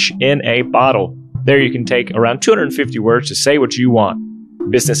lawfulstupid.org/message in a bottle. There you can take around 250 words to say what you want.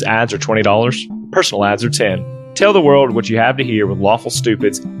 Business ads are $20, personal ads are $10. Tell the world what you have to hear with Lawful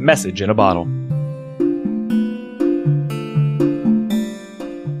Stupid's Message in a Bottle.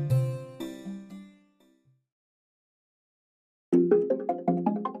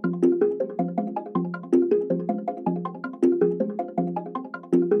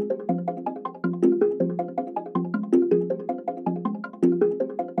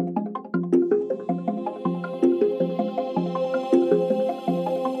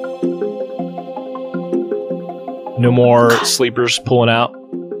 No more sleepers pulling out.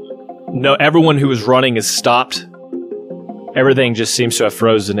 No, everyone who was running is stopped. Everything just seems to have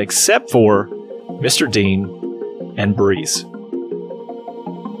frozen except for Mr. Dean and Breeze.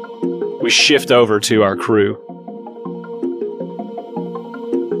 We shift over to our crew.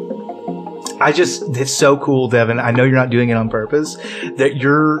 It's so cool, Devin. I know you're not doing it on purpose, that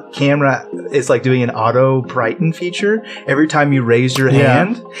your camera is like doing an auto brighten feature every time you raise your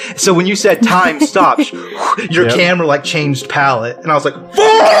hand. So when you said time stops, your camera like changed palette. And I was like,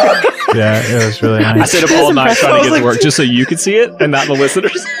 fuck! Yeah, it was really nice. I stayed up all night trying to get to work just so you could see it and not the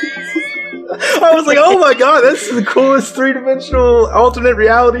listeners. I was like, oh my god, that's the coolest 3-dimensional alternate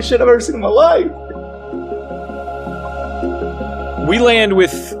reality shit I've ever seen in my life. We land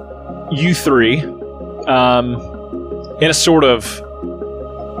with you three in a sort of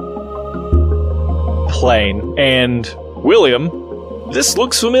plane. And William, this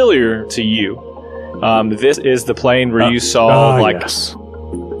looks familiar to you. This is the plane where you saw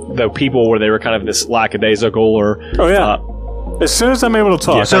the people where they were kind of this lackadaisical or... Oh, yeah. As soon as I'm able to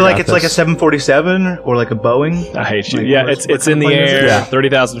talk. Yeah, so like it's like a 747 or like a Boeing? I hate you. Like it's in the air,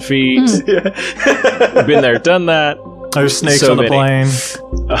 30,000 feet. We've been there, done that. There's snakes on the plane.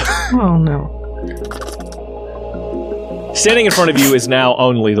 Oh, no. Standing in front of you is now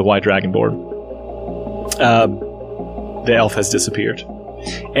only the White Dragonborn. The elf has disappeared.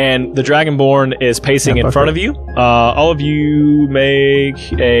 And the Dragonborn is pacing in front of you. All of you make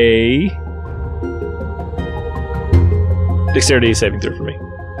a dexterity saving throw for me.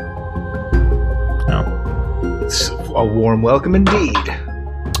 No. It's a warm welcome indeed.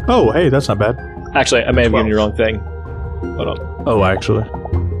 Oh, hey, that's not bad. Actually, I may have given you the wrong thing. Hold on. Oh, actually.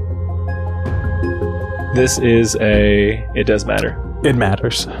 This is it does matter. It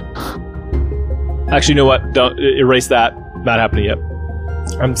matters. Actually, you know what? Don't erase that. Not happening yet.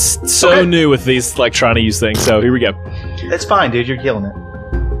 I'm so new with these, like, trying to use things. So here we go. That's fine, dude. You're killing it.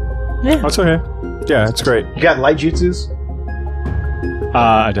 Yeah. That's okay. Yeah, it's great. You got light jutsus?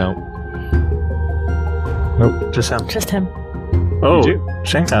 I don't. Nope, just him. Just him. Oh,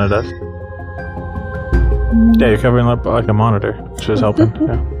 Shane kind of does. Yeah, you're covering up like a monitor, which is helping.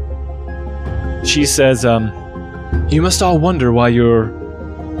 Yeah. She says, you must all wonder why you're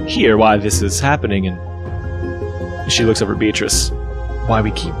here, why this is happening, and she looks over at Beatrice. Why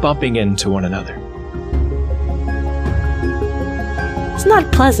we keep bumping into one another. It's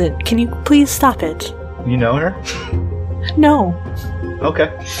not pleasant. Can you please stop it? You know her? No. Okay.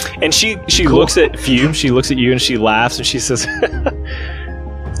 And she looks at Fume, she looks at you, and she laughs, and she says,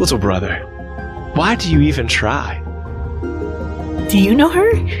 little brother, why do you even try? Do you know her?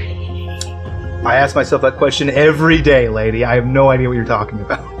 I ask myself that question every day, lady. I have no idea what you're talking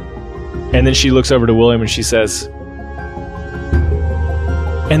about. And then she looks over to William and she says,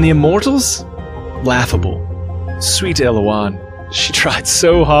 and the immortals? Laughable. Sweet Eloan. She tried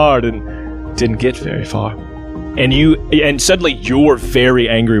so hard and didn't get very far. And suddenly you're very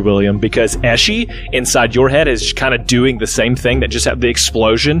angry, William, because Eshe, inside your head, is kind of doing the same thing that just had the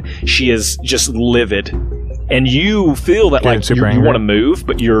explosion. She is just livid. And you feel that like you want to move,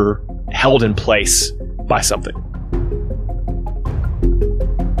 but you're held in place by something.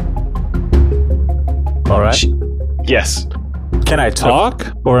 All right. Yes. Can I talk,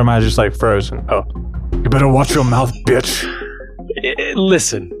 or am I just like frozen? Oh, you better watch your mouth, bitch.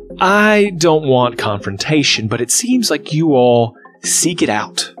 Listen, I don't want confrontation, but it seems like you all seek it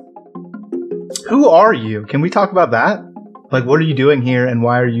out. Who are you? Can we talk about that? Like, what are you doing here, and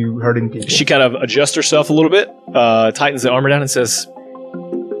why are you hurting people? She kind of adjusts herself a little bit, tightens the armor down, and says,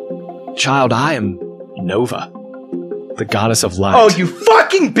 Child, I am Nova, the goddess of light. Oh, you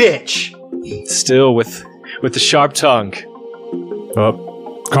fucking bitch! Still with the sharp tongue.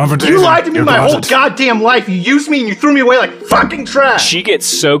 Oh, confrontation. You lied to me my whole goddamn life. You used me and you threw me away like fucking trash. She gets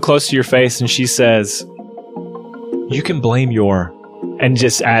so close to your face and she says, you can blame your, and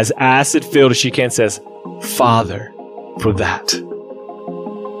just as acid-filled as she can, says, father, for that.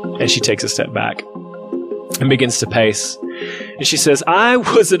 And she takes a step back and begins to pace. And she says, I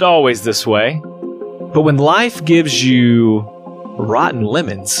wasn't always this way, but when life gives you rotten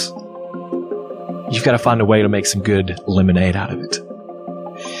lemons, you've got to find a way to make some good lemonade out of it.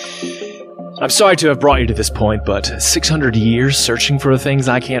 I'm sorry to have brought you to this point, but 600 years searching for the things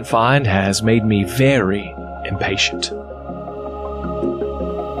I can't find has made me very impatient.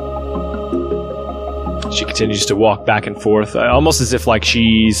 She continues to walk back and forth, almost as if like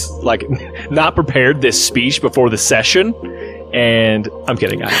she's like not prepared this speech before the session. And I'm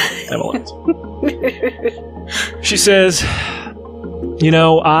kidding, I won't. She says, you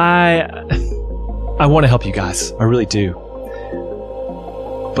know, I want to help you guys. I really do.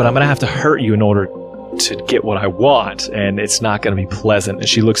 But I'm going to have to hurt you in order to get what I want, and it's not going to be pleasant. And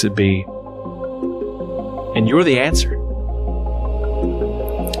she looks at B, and you're the answer.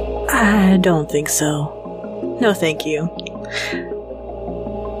 I don't think so. No, thank you.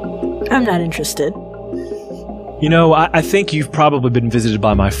 I'm not interested. You know, I think you've probably been visited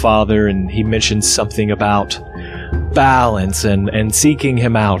by my father, and he mentioned something about balance and seeking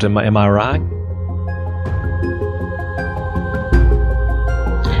him out. Am I right?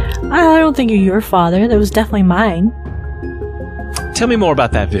 I don't think you're your father. That was definitely mine. Tell me more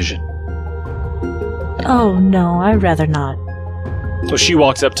about that vision. Oh, no, I'd rather not. So she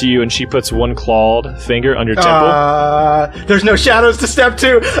walks up to you and she puts one clawed finger on your temple. There's no shadows to step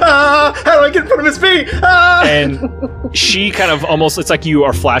to. How do I get in front of Miss B? And she kind of almost, it's like you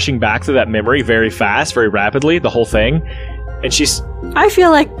are flashing back through that memory very fast, very rapidly, the whole thing. And she's... I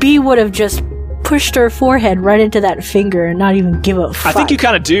feel like B would have just pushed her forehead right into that finger and not even give a fuck. I think you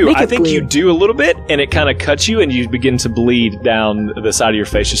kind of do. Make I it think you bleed. do a little bit, and it kind of cuts you, and you begin to bleed down the side of your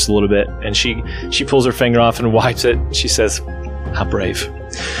face just a little bit. And she pulls her finger off and wipes it. She says, "How brave.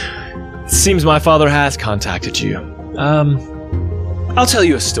 It seems my father has contacted you. I'll tell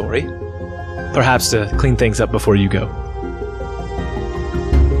you a story, perhaps to clean things up before you go.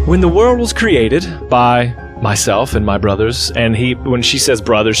 When the world was created by myself and my brothers," and when she says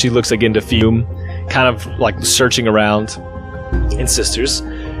brothers, she looks again to Fume, kind of like searching around, "and sisters.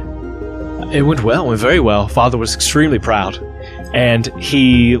 It went very well. Father was extremely proud, and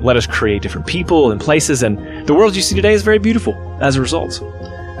he let us create different people and places, and the world you see today is very beautiful as a result.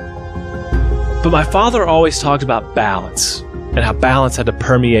 But my father always talked about balance, and how balance had to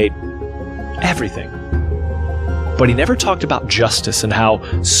permeate everything. But he never talked about justice and how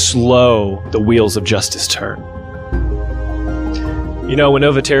slow the wheels of justice turn. You know, when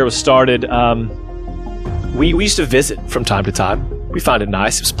Nova Terra was started, we used to visit from time to time. We found it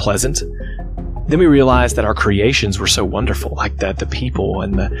nice. It was pleasant. Then we realized that our creations were so wonderful, like that the people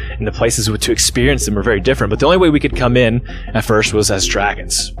and the places to experience them were very different. But the only way we could come in at first was as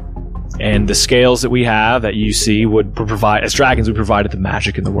dragons. And the scales that we have that you see would provide, as dragons, we provided the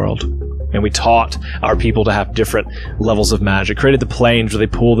magic in the world. And we taught our people to have different levels of magic, created the planes where they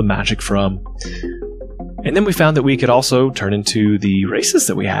pull the magic from. And then we found that we could also turn into the races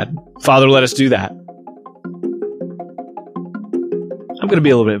that we had. Father let us do that. I'm going to be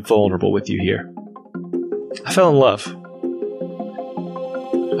a little bit vulnerable with you here. I fell in love.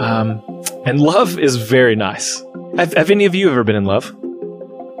 And love is very nice. Have any of you ever been in love?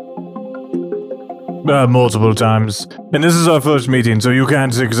 Multiple times. And this is our first meeting, so you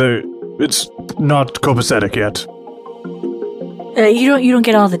can't say, it's not copacetic yet. You don't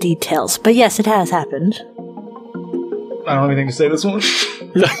get all the details, but yes, it has happened. I don't have anything to say this one.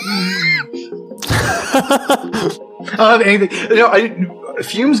 I don't have anything.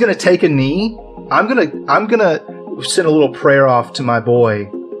 Fume's gonna take a knee. I'm gonna send a little prayer off to my boy.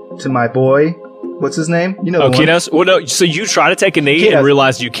 What's his name? You know. Kinos? Well, no. So you try to take a knee and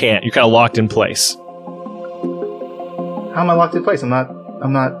realize you can't. You're kind of locked in place. How am I locked in place? I'm not.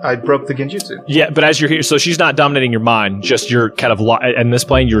 I broke the genjutsu. Yeah, but as you're here, so she's not dominating your mind. Just you're kind of in this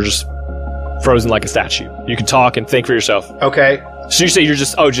plane. You're just frozen like a statue. You can talk and think for yourself. Okay. So you say you're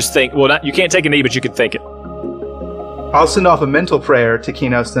just think. Well, you can't take a knee, but you can think it. I'll send off a mental prayer to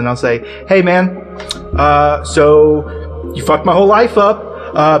Kinos, and I'll say, "Hey, man, so you fucked my whole life up.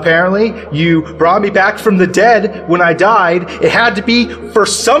 Apparently, you brought me back from the dead when I died. It had to be for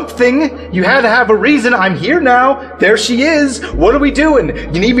something. You had to have a reason. I'm here now. There she is. What are we doing?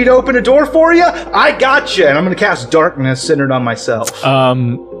 You need me to open a door for you? I got you." And I'm going to cast darkness centered on myself.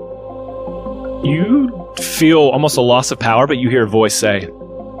 You feel almost a loss of power, but you hear a voice say,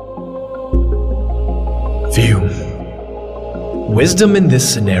 "Fume. Wisdom in this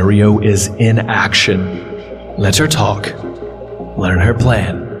scenario is in action. Let her talk. Learn her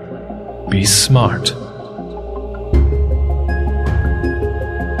plan. Be smart."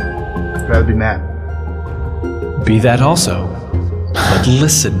 I'd rather be mad. Be that also, but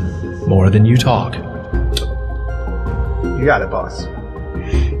listen more than you talk. You got it, boss.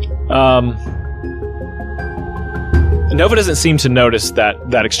 Nova doesn't seem to notice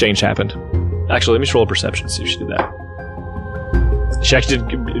that exchange happened. Actually, let me just roll a perception, see if she did that. She actually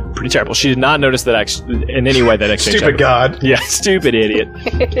did pretty terrible. She did not notice that in any way that exchange Stupid happened. god. Yeah, stupid idiot.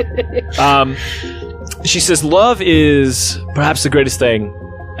 She says, "Love is perhaps the greatest thing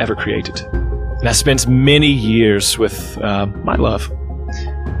ever created. And I spent many years with my love.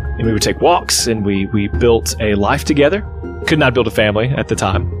 And we would take walks, and we built a life together. Could not build a family at the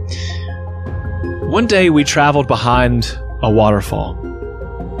time. One day we traveled behind a waterfall.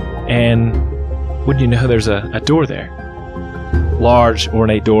 And wouldn't you know, there's a door there. Large,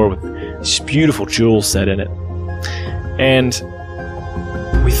 ornate door with This beautiful jewel set in it. And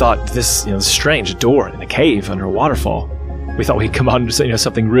we thought this is strange, a door in a cave under a waterfall. We thought we'd come on to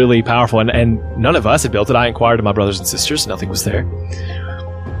something really powerful, and none of us had built it. I inquired of my brothers and sisters, nothing was there.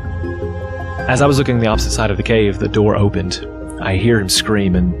 As I was looking on the opposite side of the cave, the door opened. I hear him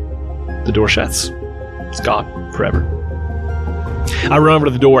scream, and the door shuts. It's gone forever. I run over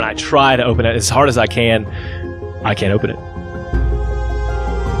to the door and I try to open it as hard as I can. I can't open it.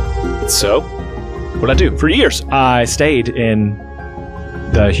 So, what did I do? For years, I stayed in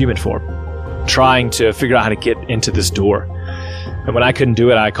the human form, trying to figure out how to get into this door. And when I couldn't do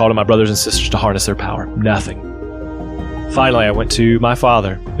it, I called on my brothers and sisters to harness their power. Nothing. Finally, I went to my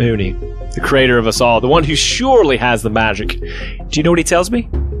father, Uni, the creator of us all, the one who surely has the magic. Do you know what he tells me?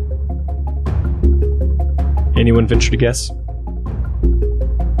 Anyone venture to guess?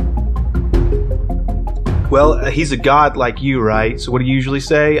 Well, he's a god like you, right? So what do you usually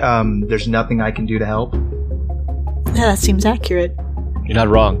say? There's nothing I can do to help? Yeah, that seems accurate. You're not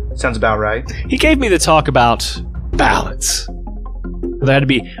wrong. Sounds about right. He gave me the talk about balance. There had to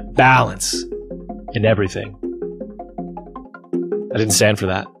be balance in everything. I didn't stand for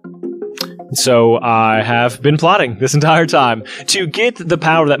that. So I have been plotting this entire time to get the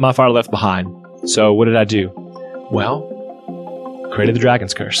power that my father left behind. So what did I do? Well, created the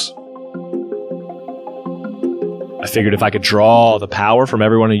Dragon's Curse. I figured if I could draw the power from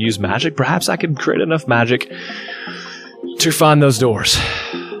everyone who used magic, perhaps I could create enough magic to find those doors.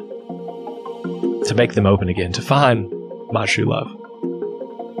 To make them open again, to find my true love.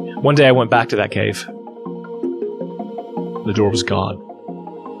 One day I went back to that cave. The door was gone.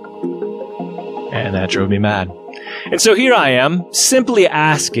 And that drove me mad. And so here I am, simply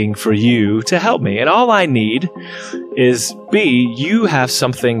asking for you to help me. And all I need is, B, you have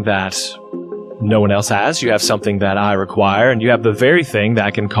something that no one else has. You have something that I require. And you have the very thing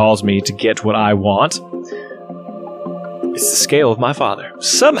that can cause me to get what I want. It's the scale of my father.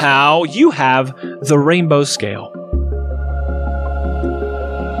 Somehow you have the rainbow scale.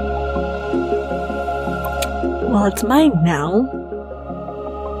 Well, it's mine now.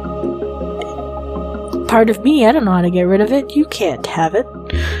 Part of me, I don't know how to get rid of it. You can't have it.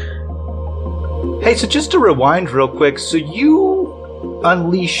 Hey, so just to rewind real quick, so you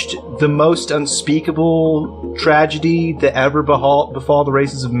unleashed the most unspeakable tragedy that ever befall the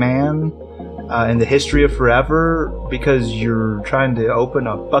races of man in the history of forever because you're trying to open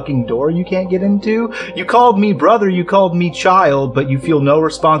a fucking door you can't get into? You called me brother, you called me child, but you feel no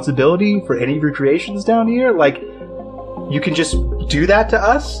responsibility for any of your creations down here? Like, you can just do that to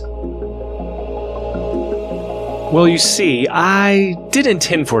us? Well, you see, I did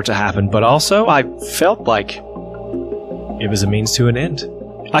intend for it to happen, but also I felt like it was a means to an end.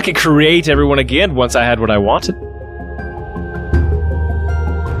 I could create everyone again once I had what I wanted.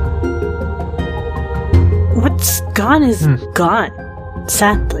 What's gone is gone,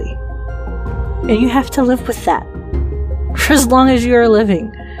 sadly. And you have to live with that. For as long as you're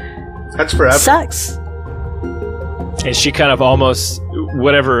living. That's forever. Sucks. And she kind of almost,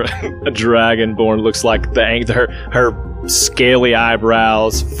 whatever a dragonborn looks like, her scaly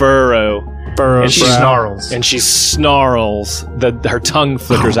eyebrows furrow. And she snarls. And she snarls. Her tongue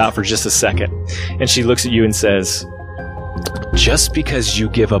flickers out for just a second. And she looks at you and says, just because you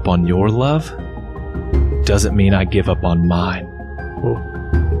give up on your love doesn't mean I give up on mine.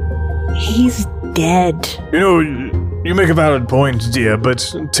 He's dead. You know, you make a valid point, dear,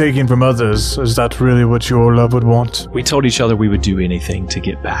 but taking from others, is that really what your love would want? We told each other we would do anything to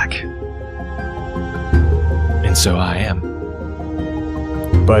get back. And so I am.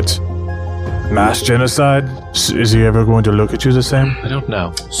 But mass genocide? Is he ever going to look at you the same? I don't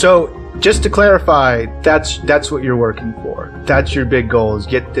know. So, just to clarify, that's what you're working for. That's your big goal, is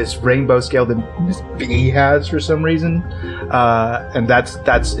get this rainbow scale that Miss B has for some reason, and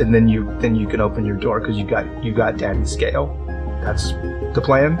and then you can open your door because you got Daddy's scale. That's the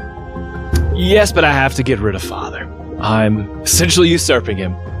plan. Yes, but I have to get rid of Father. I'm essentially usurping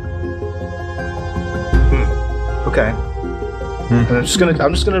him. Okay. And I'm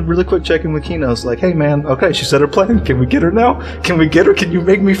just gonna really quick check in with Kinos. Like, hey man, okay, she said her plan. Can we get her now? Can we get her? Can you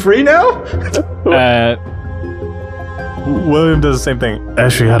make me free now? William does the same thing.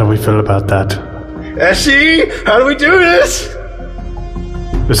 Ashley, how do we feel about that? Ashley, how do we do this?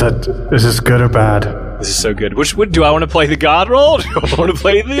 Is this good or bad? This is so good. Which do I want to play the God role? Or do I want to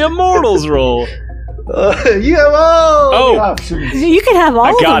play the Immortals role? You have all the Oh. options. You can have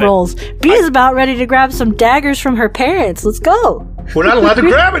all of got the it. roles. B is about ready to grab some daggers from her parents. Let's go. We're not allowed to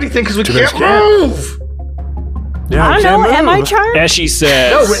grab anything because we can't move. Yeah, I don't know. Am I charmed? As she No,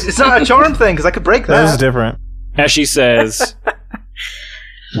 says, it's not a charm thing because I could break That is that. different. as she says,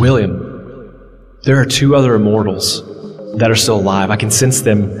 William, There are 2 other immortals that are still alive. I can sense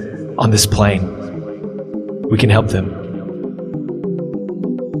them on this plane. We can help them.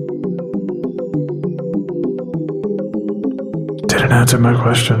 Didn't answer my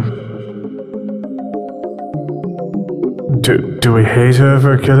question. Do we hate her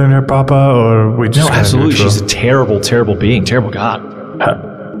for killing her papa, or we just No, absolutely. neutral? She's a terrible, terrible being, terrible god.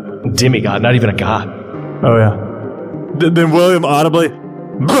 Demigod, not even a god. Oh yeah. Then William audibly.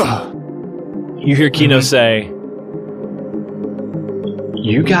 You hear Kino say,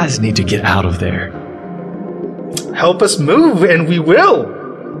 "You guys need to get out of there." Help us move, and we will.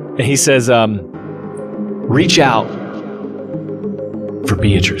 And he says, "Reach out for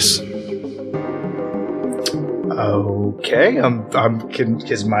Beatrice." Okay.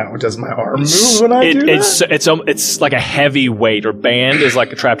 Does my arm move when I do that? It's like a heavy weight or band is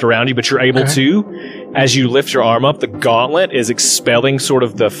like trapped around you, but you're able to, as you lift your arm up, the gauntlet is expelling sort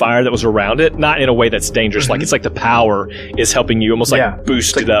of the fire that was around it, not in a way that's dangerous. Like it's like the power is helping you almost like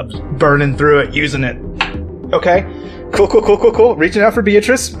boost it up. Burning through it, using it. Okay. Cool. Reaching out for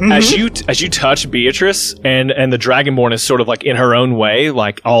Beatrice. Mm-hmm. As you touch Beatrice, and the Dragonborn is sort of like in her own way,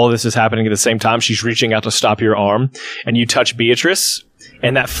 like all of this is happening at the same time. She's reaching out to stop your arm, and you touch Beatrice,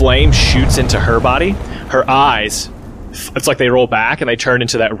 and that flame shoots into her body. Her eyes, it's like they roll back and they turn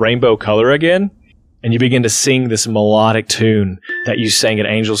into that rainbow color again. And you begin to sing this melodic tune that you sang at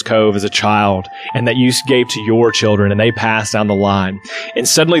Angel's Cove as a child and that you gave to your children, and they pass down the line. And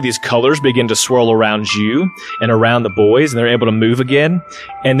suddenly these colors begin to swirl around you and around the boys, and they're able to move again.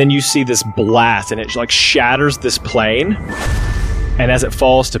 And then you see this blast, and it like shatters this plane. And as it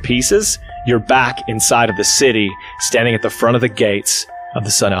falls to pieces, you're back inside of the city, standing at the front of the gates of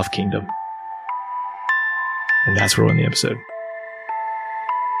the Sun Elf Kingdom. And that's where we'll end the episode.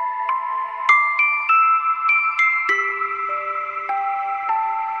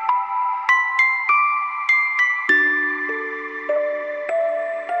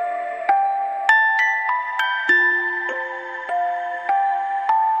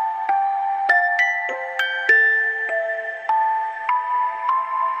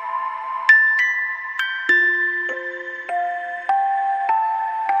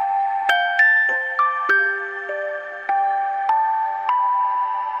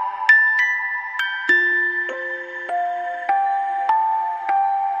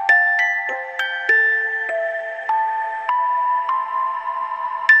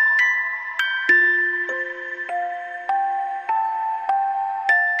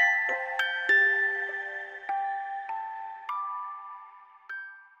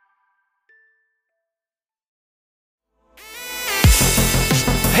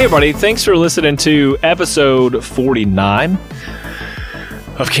 Hey everybody, thanks for listening to episode 49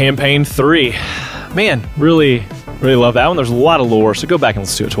 of Campaign 3. Man, really love that one. There's a lot of lore, so go back and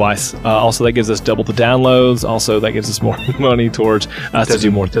listen to it twice. Also, that gives us double the downloads. Also, that gives us more money towards us to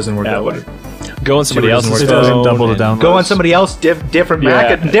do more. Doesn't work that way. Go on somebody else's phone. It doesn't double the downloads. Go on somebody else, different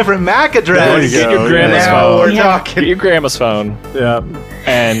MAC address. Get your grandma's Now phone. we're talking. Get your grandma's phone. Yeah.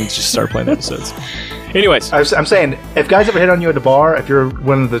 And just start playing episodes. Anyways, I'm saying, if guys ever hit on you at a bar, if you're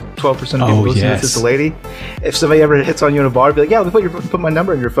one of the 12% of people listening to this, it's a lady. If somebody ever hits on you in a bar, be like, yeah, let me put my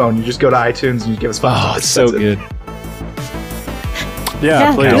number in your phone. You just go to iTunes and you give us $5. oh, it's so good.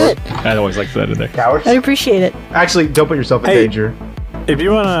 Yeah, please. good. I always like that in there. Cowards. I appreciate it. Actually, don't put yourself in danger. If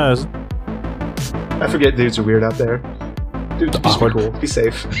you want to... I forget dudes are weird out there. Dudes, just be cool. Be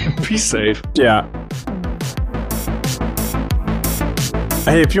safe. Be safe. Yeah.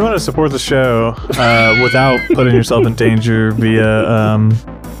 Hey, if you want to support the show without putting yourself in danger via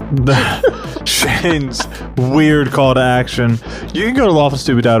Shane's weird call to action, you can go to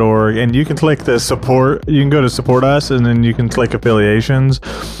lawfulstupid.org and you can click the support. You can go to support us, and then you can click affiliations.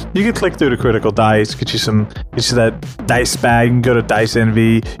 You can click through to Critical Dice, get you that dice bag. You can go to Dice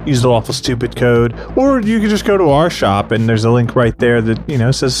Envy, use the Lawful Stupid code, or you can just go to our shop and there's a link right there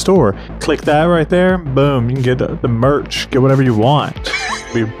that says store. Click that right there. Boom, you can get the merch. Get whatever you want.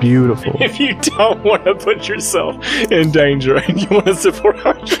 It'll be beautiful. If you don't want to put yourself in danger and you want to support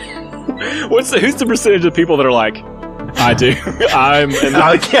our who's the percentage of people that are like, I do. I'm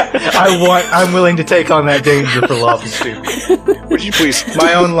willing to take on that danger for Lawful Stupid. Would you please?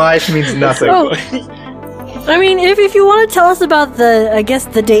 My own life means nothing. Oh, I mean, if you want to tell us about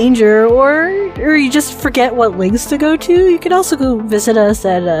the danger, or you just forget what links to go to, you can also go visit us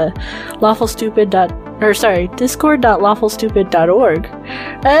at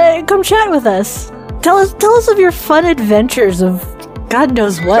discord.lawfulstupid.org. Come chat with us. Tell us of your fun adventures of God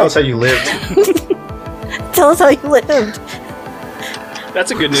knows what. Tell us how you lived. Tell us how you lived.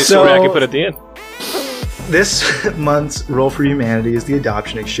 That's a good news story I can put at the end. this month's Roll for Humanity is the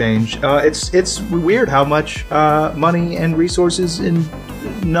Adoption Exchange. It's weird how much money and resources and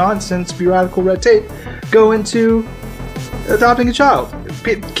nonsense, bureaucratic red tape go into adopting a child.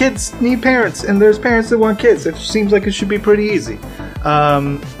 Kids need parents, and there's parents that want kids. It seems like it should be pretty easy.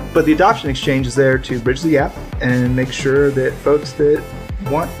 But the Adoption Exchange is there to bridge the gap and make sure that folks that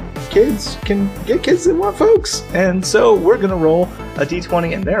want kids can get kids that want folks. And so we're going to roll a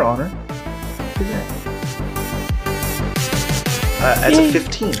d20 in their honor. That's a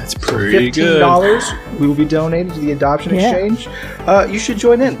 15. That's pretty good. $15 we will be donated to the Adoption Exchange. You should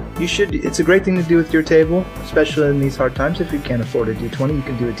join in. It's a great thing to do with your table, especially in these hard times. If you can't afford a D20, you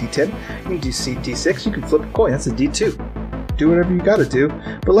can do a D10. You can do D6. You can flip a coin. That's a D2. Do whatever you got to do.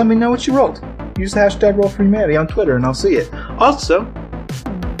 But let me know what you rolled. Use the hashtag #RollForHumanity on Twitter, and I'll see it. Also,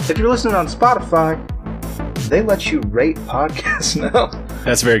 if you're listening on Spotify, they let you rate podcasts now.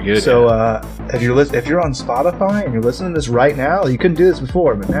 That's very good. So if you're on Spotify and you're listening to this right now, you couldn't do this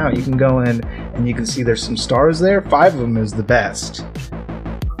before, but now you can go in and you can see there's some stars there. 5 of them is the best.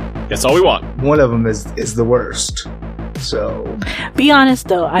 That's all we want. One of them is the worst. So be honest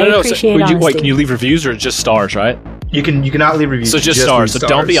though. I appreciate honesty. Can you leave reviews or just stars, right? You cannot leave reviews. So just stars. So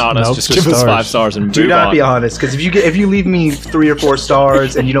don't be honest. Nope, just give us 5 stars and do move not on. be honest, because if you leave me 3 or 4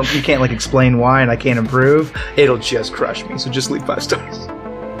 stars and you can't like explain why and I can't improve, it'll just crush me. So just leave 5 stars.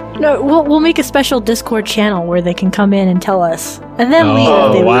 No, we'll make a special Discord channel where they can come in and tell us, and then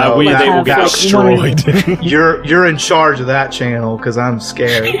they will get destroyed. You're in charge of that channel because I'm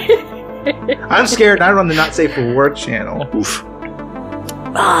scared. I'm scared. I run the Not Safe for Work channel. Oof.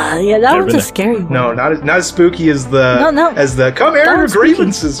 Yeah, that one's a scary one. No, not as spooky as the Come Air Your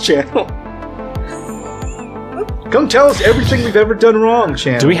Grievances channel. Come tell us everything we've ever done wrong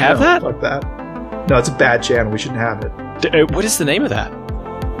channel. Do we have that? Fuck that. No, it's a bad channel. We shouldn't have it. What is the name of that?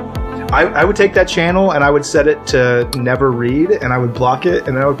 I would take that channel and I would set it to never read, and I would block it,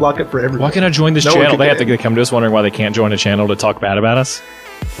 and then I would block it for everyone. Why can't I join this channel? They have to come to us wondering why they can't join a channel to talk bad about us.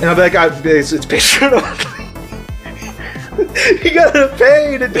 And I'll be like, it's Patreon only. You gotta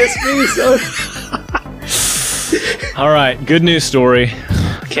pay to diss me, son. All right, good news story.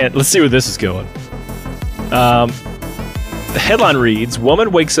 Let's see where this is going. The headline reads,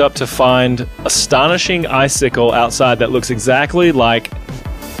 "Woman wakes up to find astonishing icicle outside that looks exactly like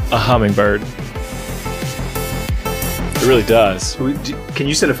a hummingbird." It really does. Can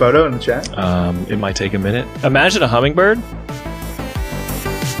you send a photo in the chat? It might take a minute. Imagine a hummingbird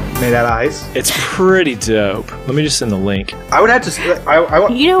made out of ice. It's pretty dope. Let me just send the link. I would have to. I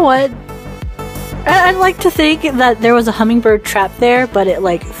want. You know what? I'd like to think that there was a hummingbird trapped there, but it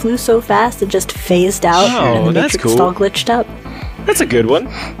like flew so fast it just phased out, and the that's Matrix cool. all glitched up. That's a good one.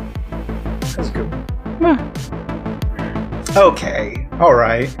 That's a good one. Okay. All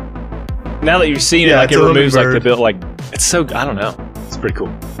right. Now that you've seen it, like it removes like the bit. Like it's so. I don't know. It's pretty cool.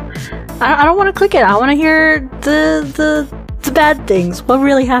 I don't want to click it. I want to hear the bad things. What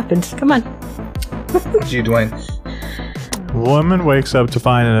really happened? Come on. You, Dwayne. Woman wakes up to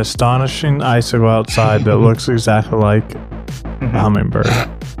find an astonishing icicle outside that looks exactly like a hummingbird.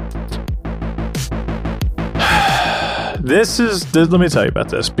 Let me tell you about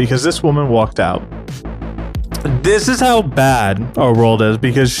this, because this woman walked out. This is how bad our world is,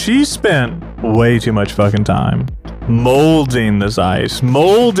 because she spent way too much fucking time molding this ice,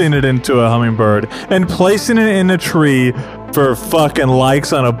 molding it into a hummingbird, and placing it in a tree for fucking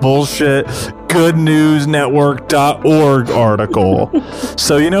likes on a bullshit goodnewsnetwork.org article.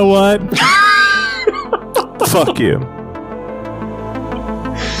 So you know what? Fuck you.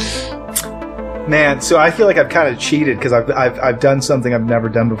 Man, so I feel like I've kind of cheated because I've done something I've never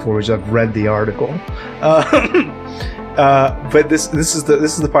done before, which I've read the article. But this is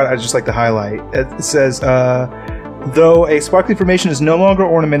the part I just like to highlight. It says, though a sparkly formation is no longer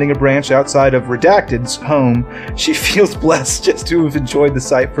ornamenting a branch outside of Redacted's home, she feels blessed just to have enjoyed the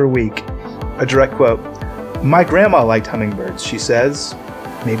sight for a week. A direct quote. "My grandma liked hummingbirds," she says.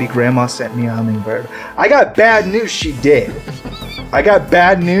 "Maybe grandma sent me a hummingbird." I got bad news, she did. I got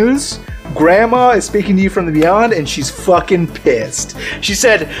bad news. Grandma is speaking to you from the beyond, and she's fucking pissed. She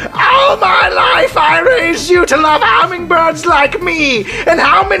said, "All my life I raised you to love hummingbirds like me. And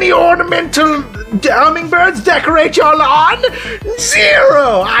how many ornamental hummingbirds decorate your lawn?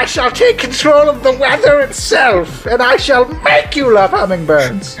 0! I shall take control of the weather itself, and I shall make you love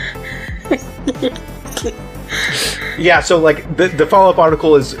hummingbirds." Yeah, so like the follow-up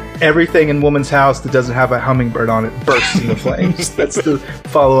article is everything in woman's house that doesn't have a hummingbird on it bursts into flames. That's the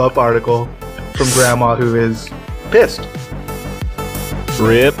follow-up article from grandma, who is pissed.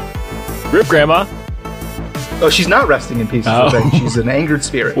 Rip grandma. Oh, she's not resting in peace. Oh. She's an angered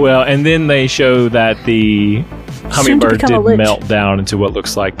spirit. Well, and then they show that the hummingbird become a did lich. melt down into what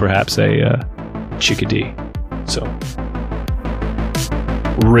looks like perhaps a chickadee. So,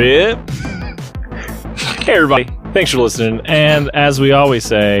 rip. Hey, everybody. Thanks for listening. And as we always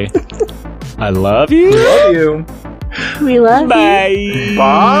say, I love you. Love you. We love Bye. you. Bye.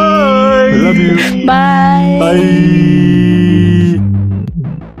 I love you. Bye. Bye.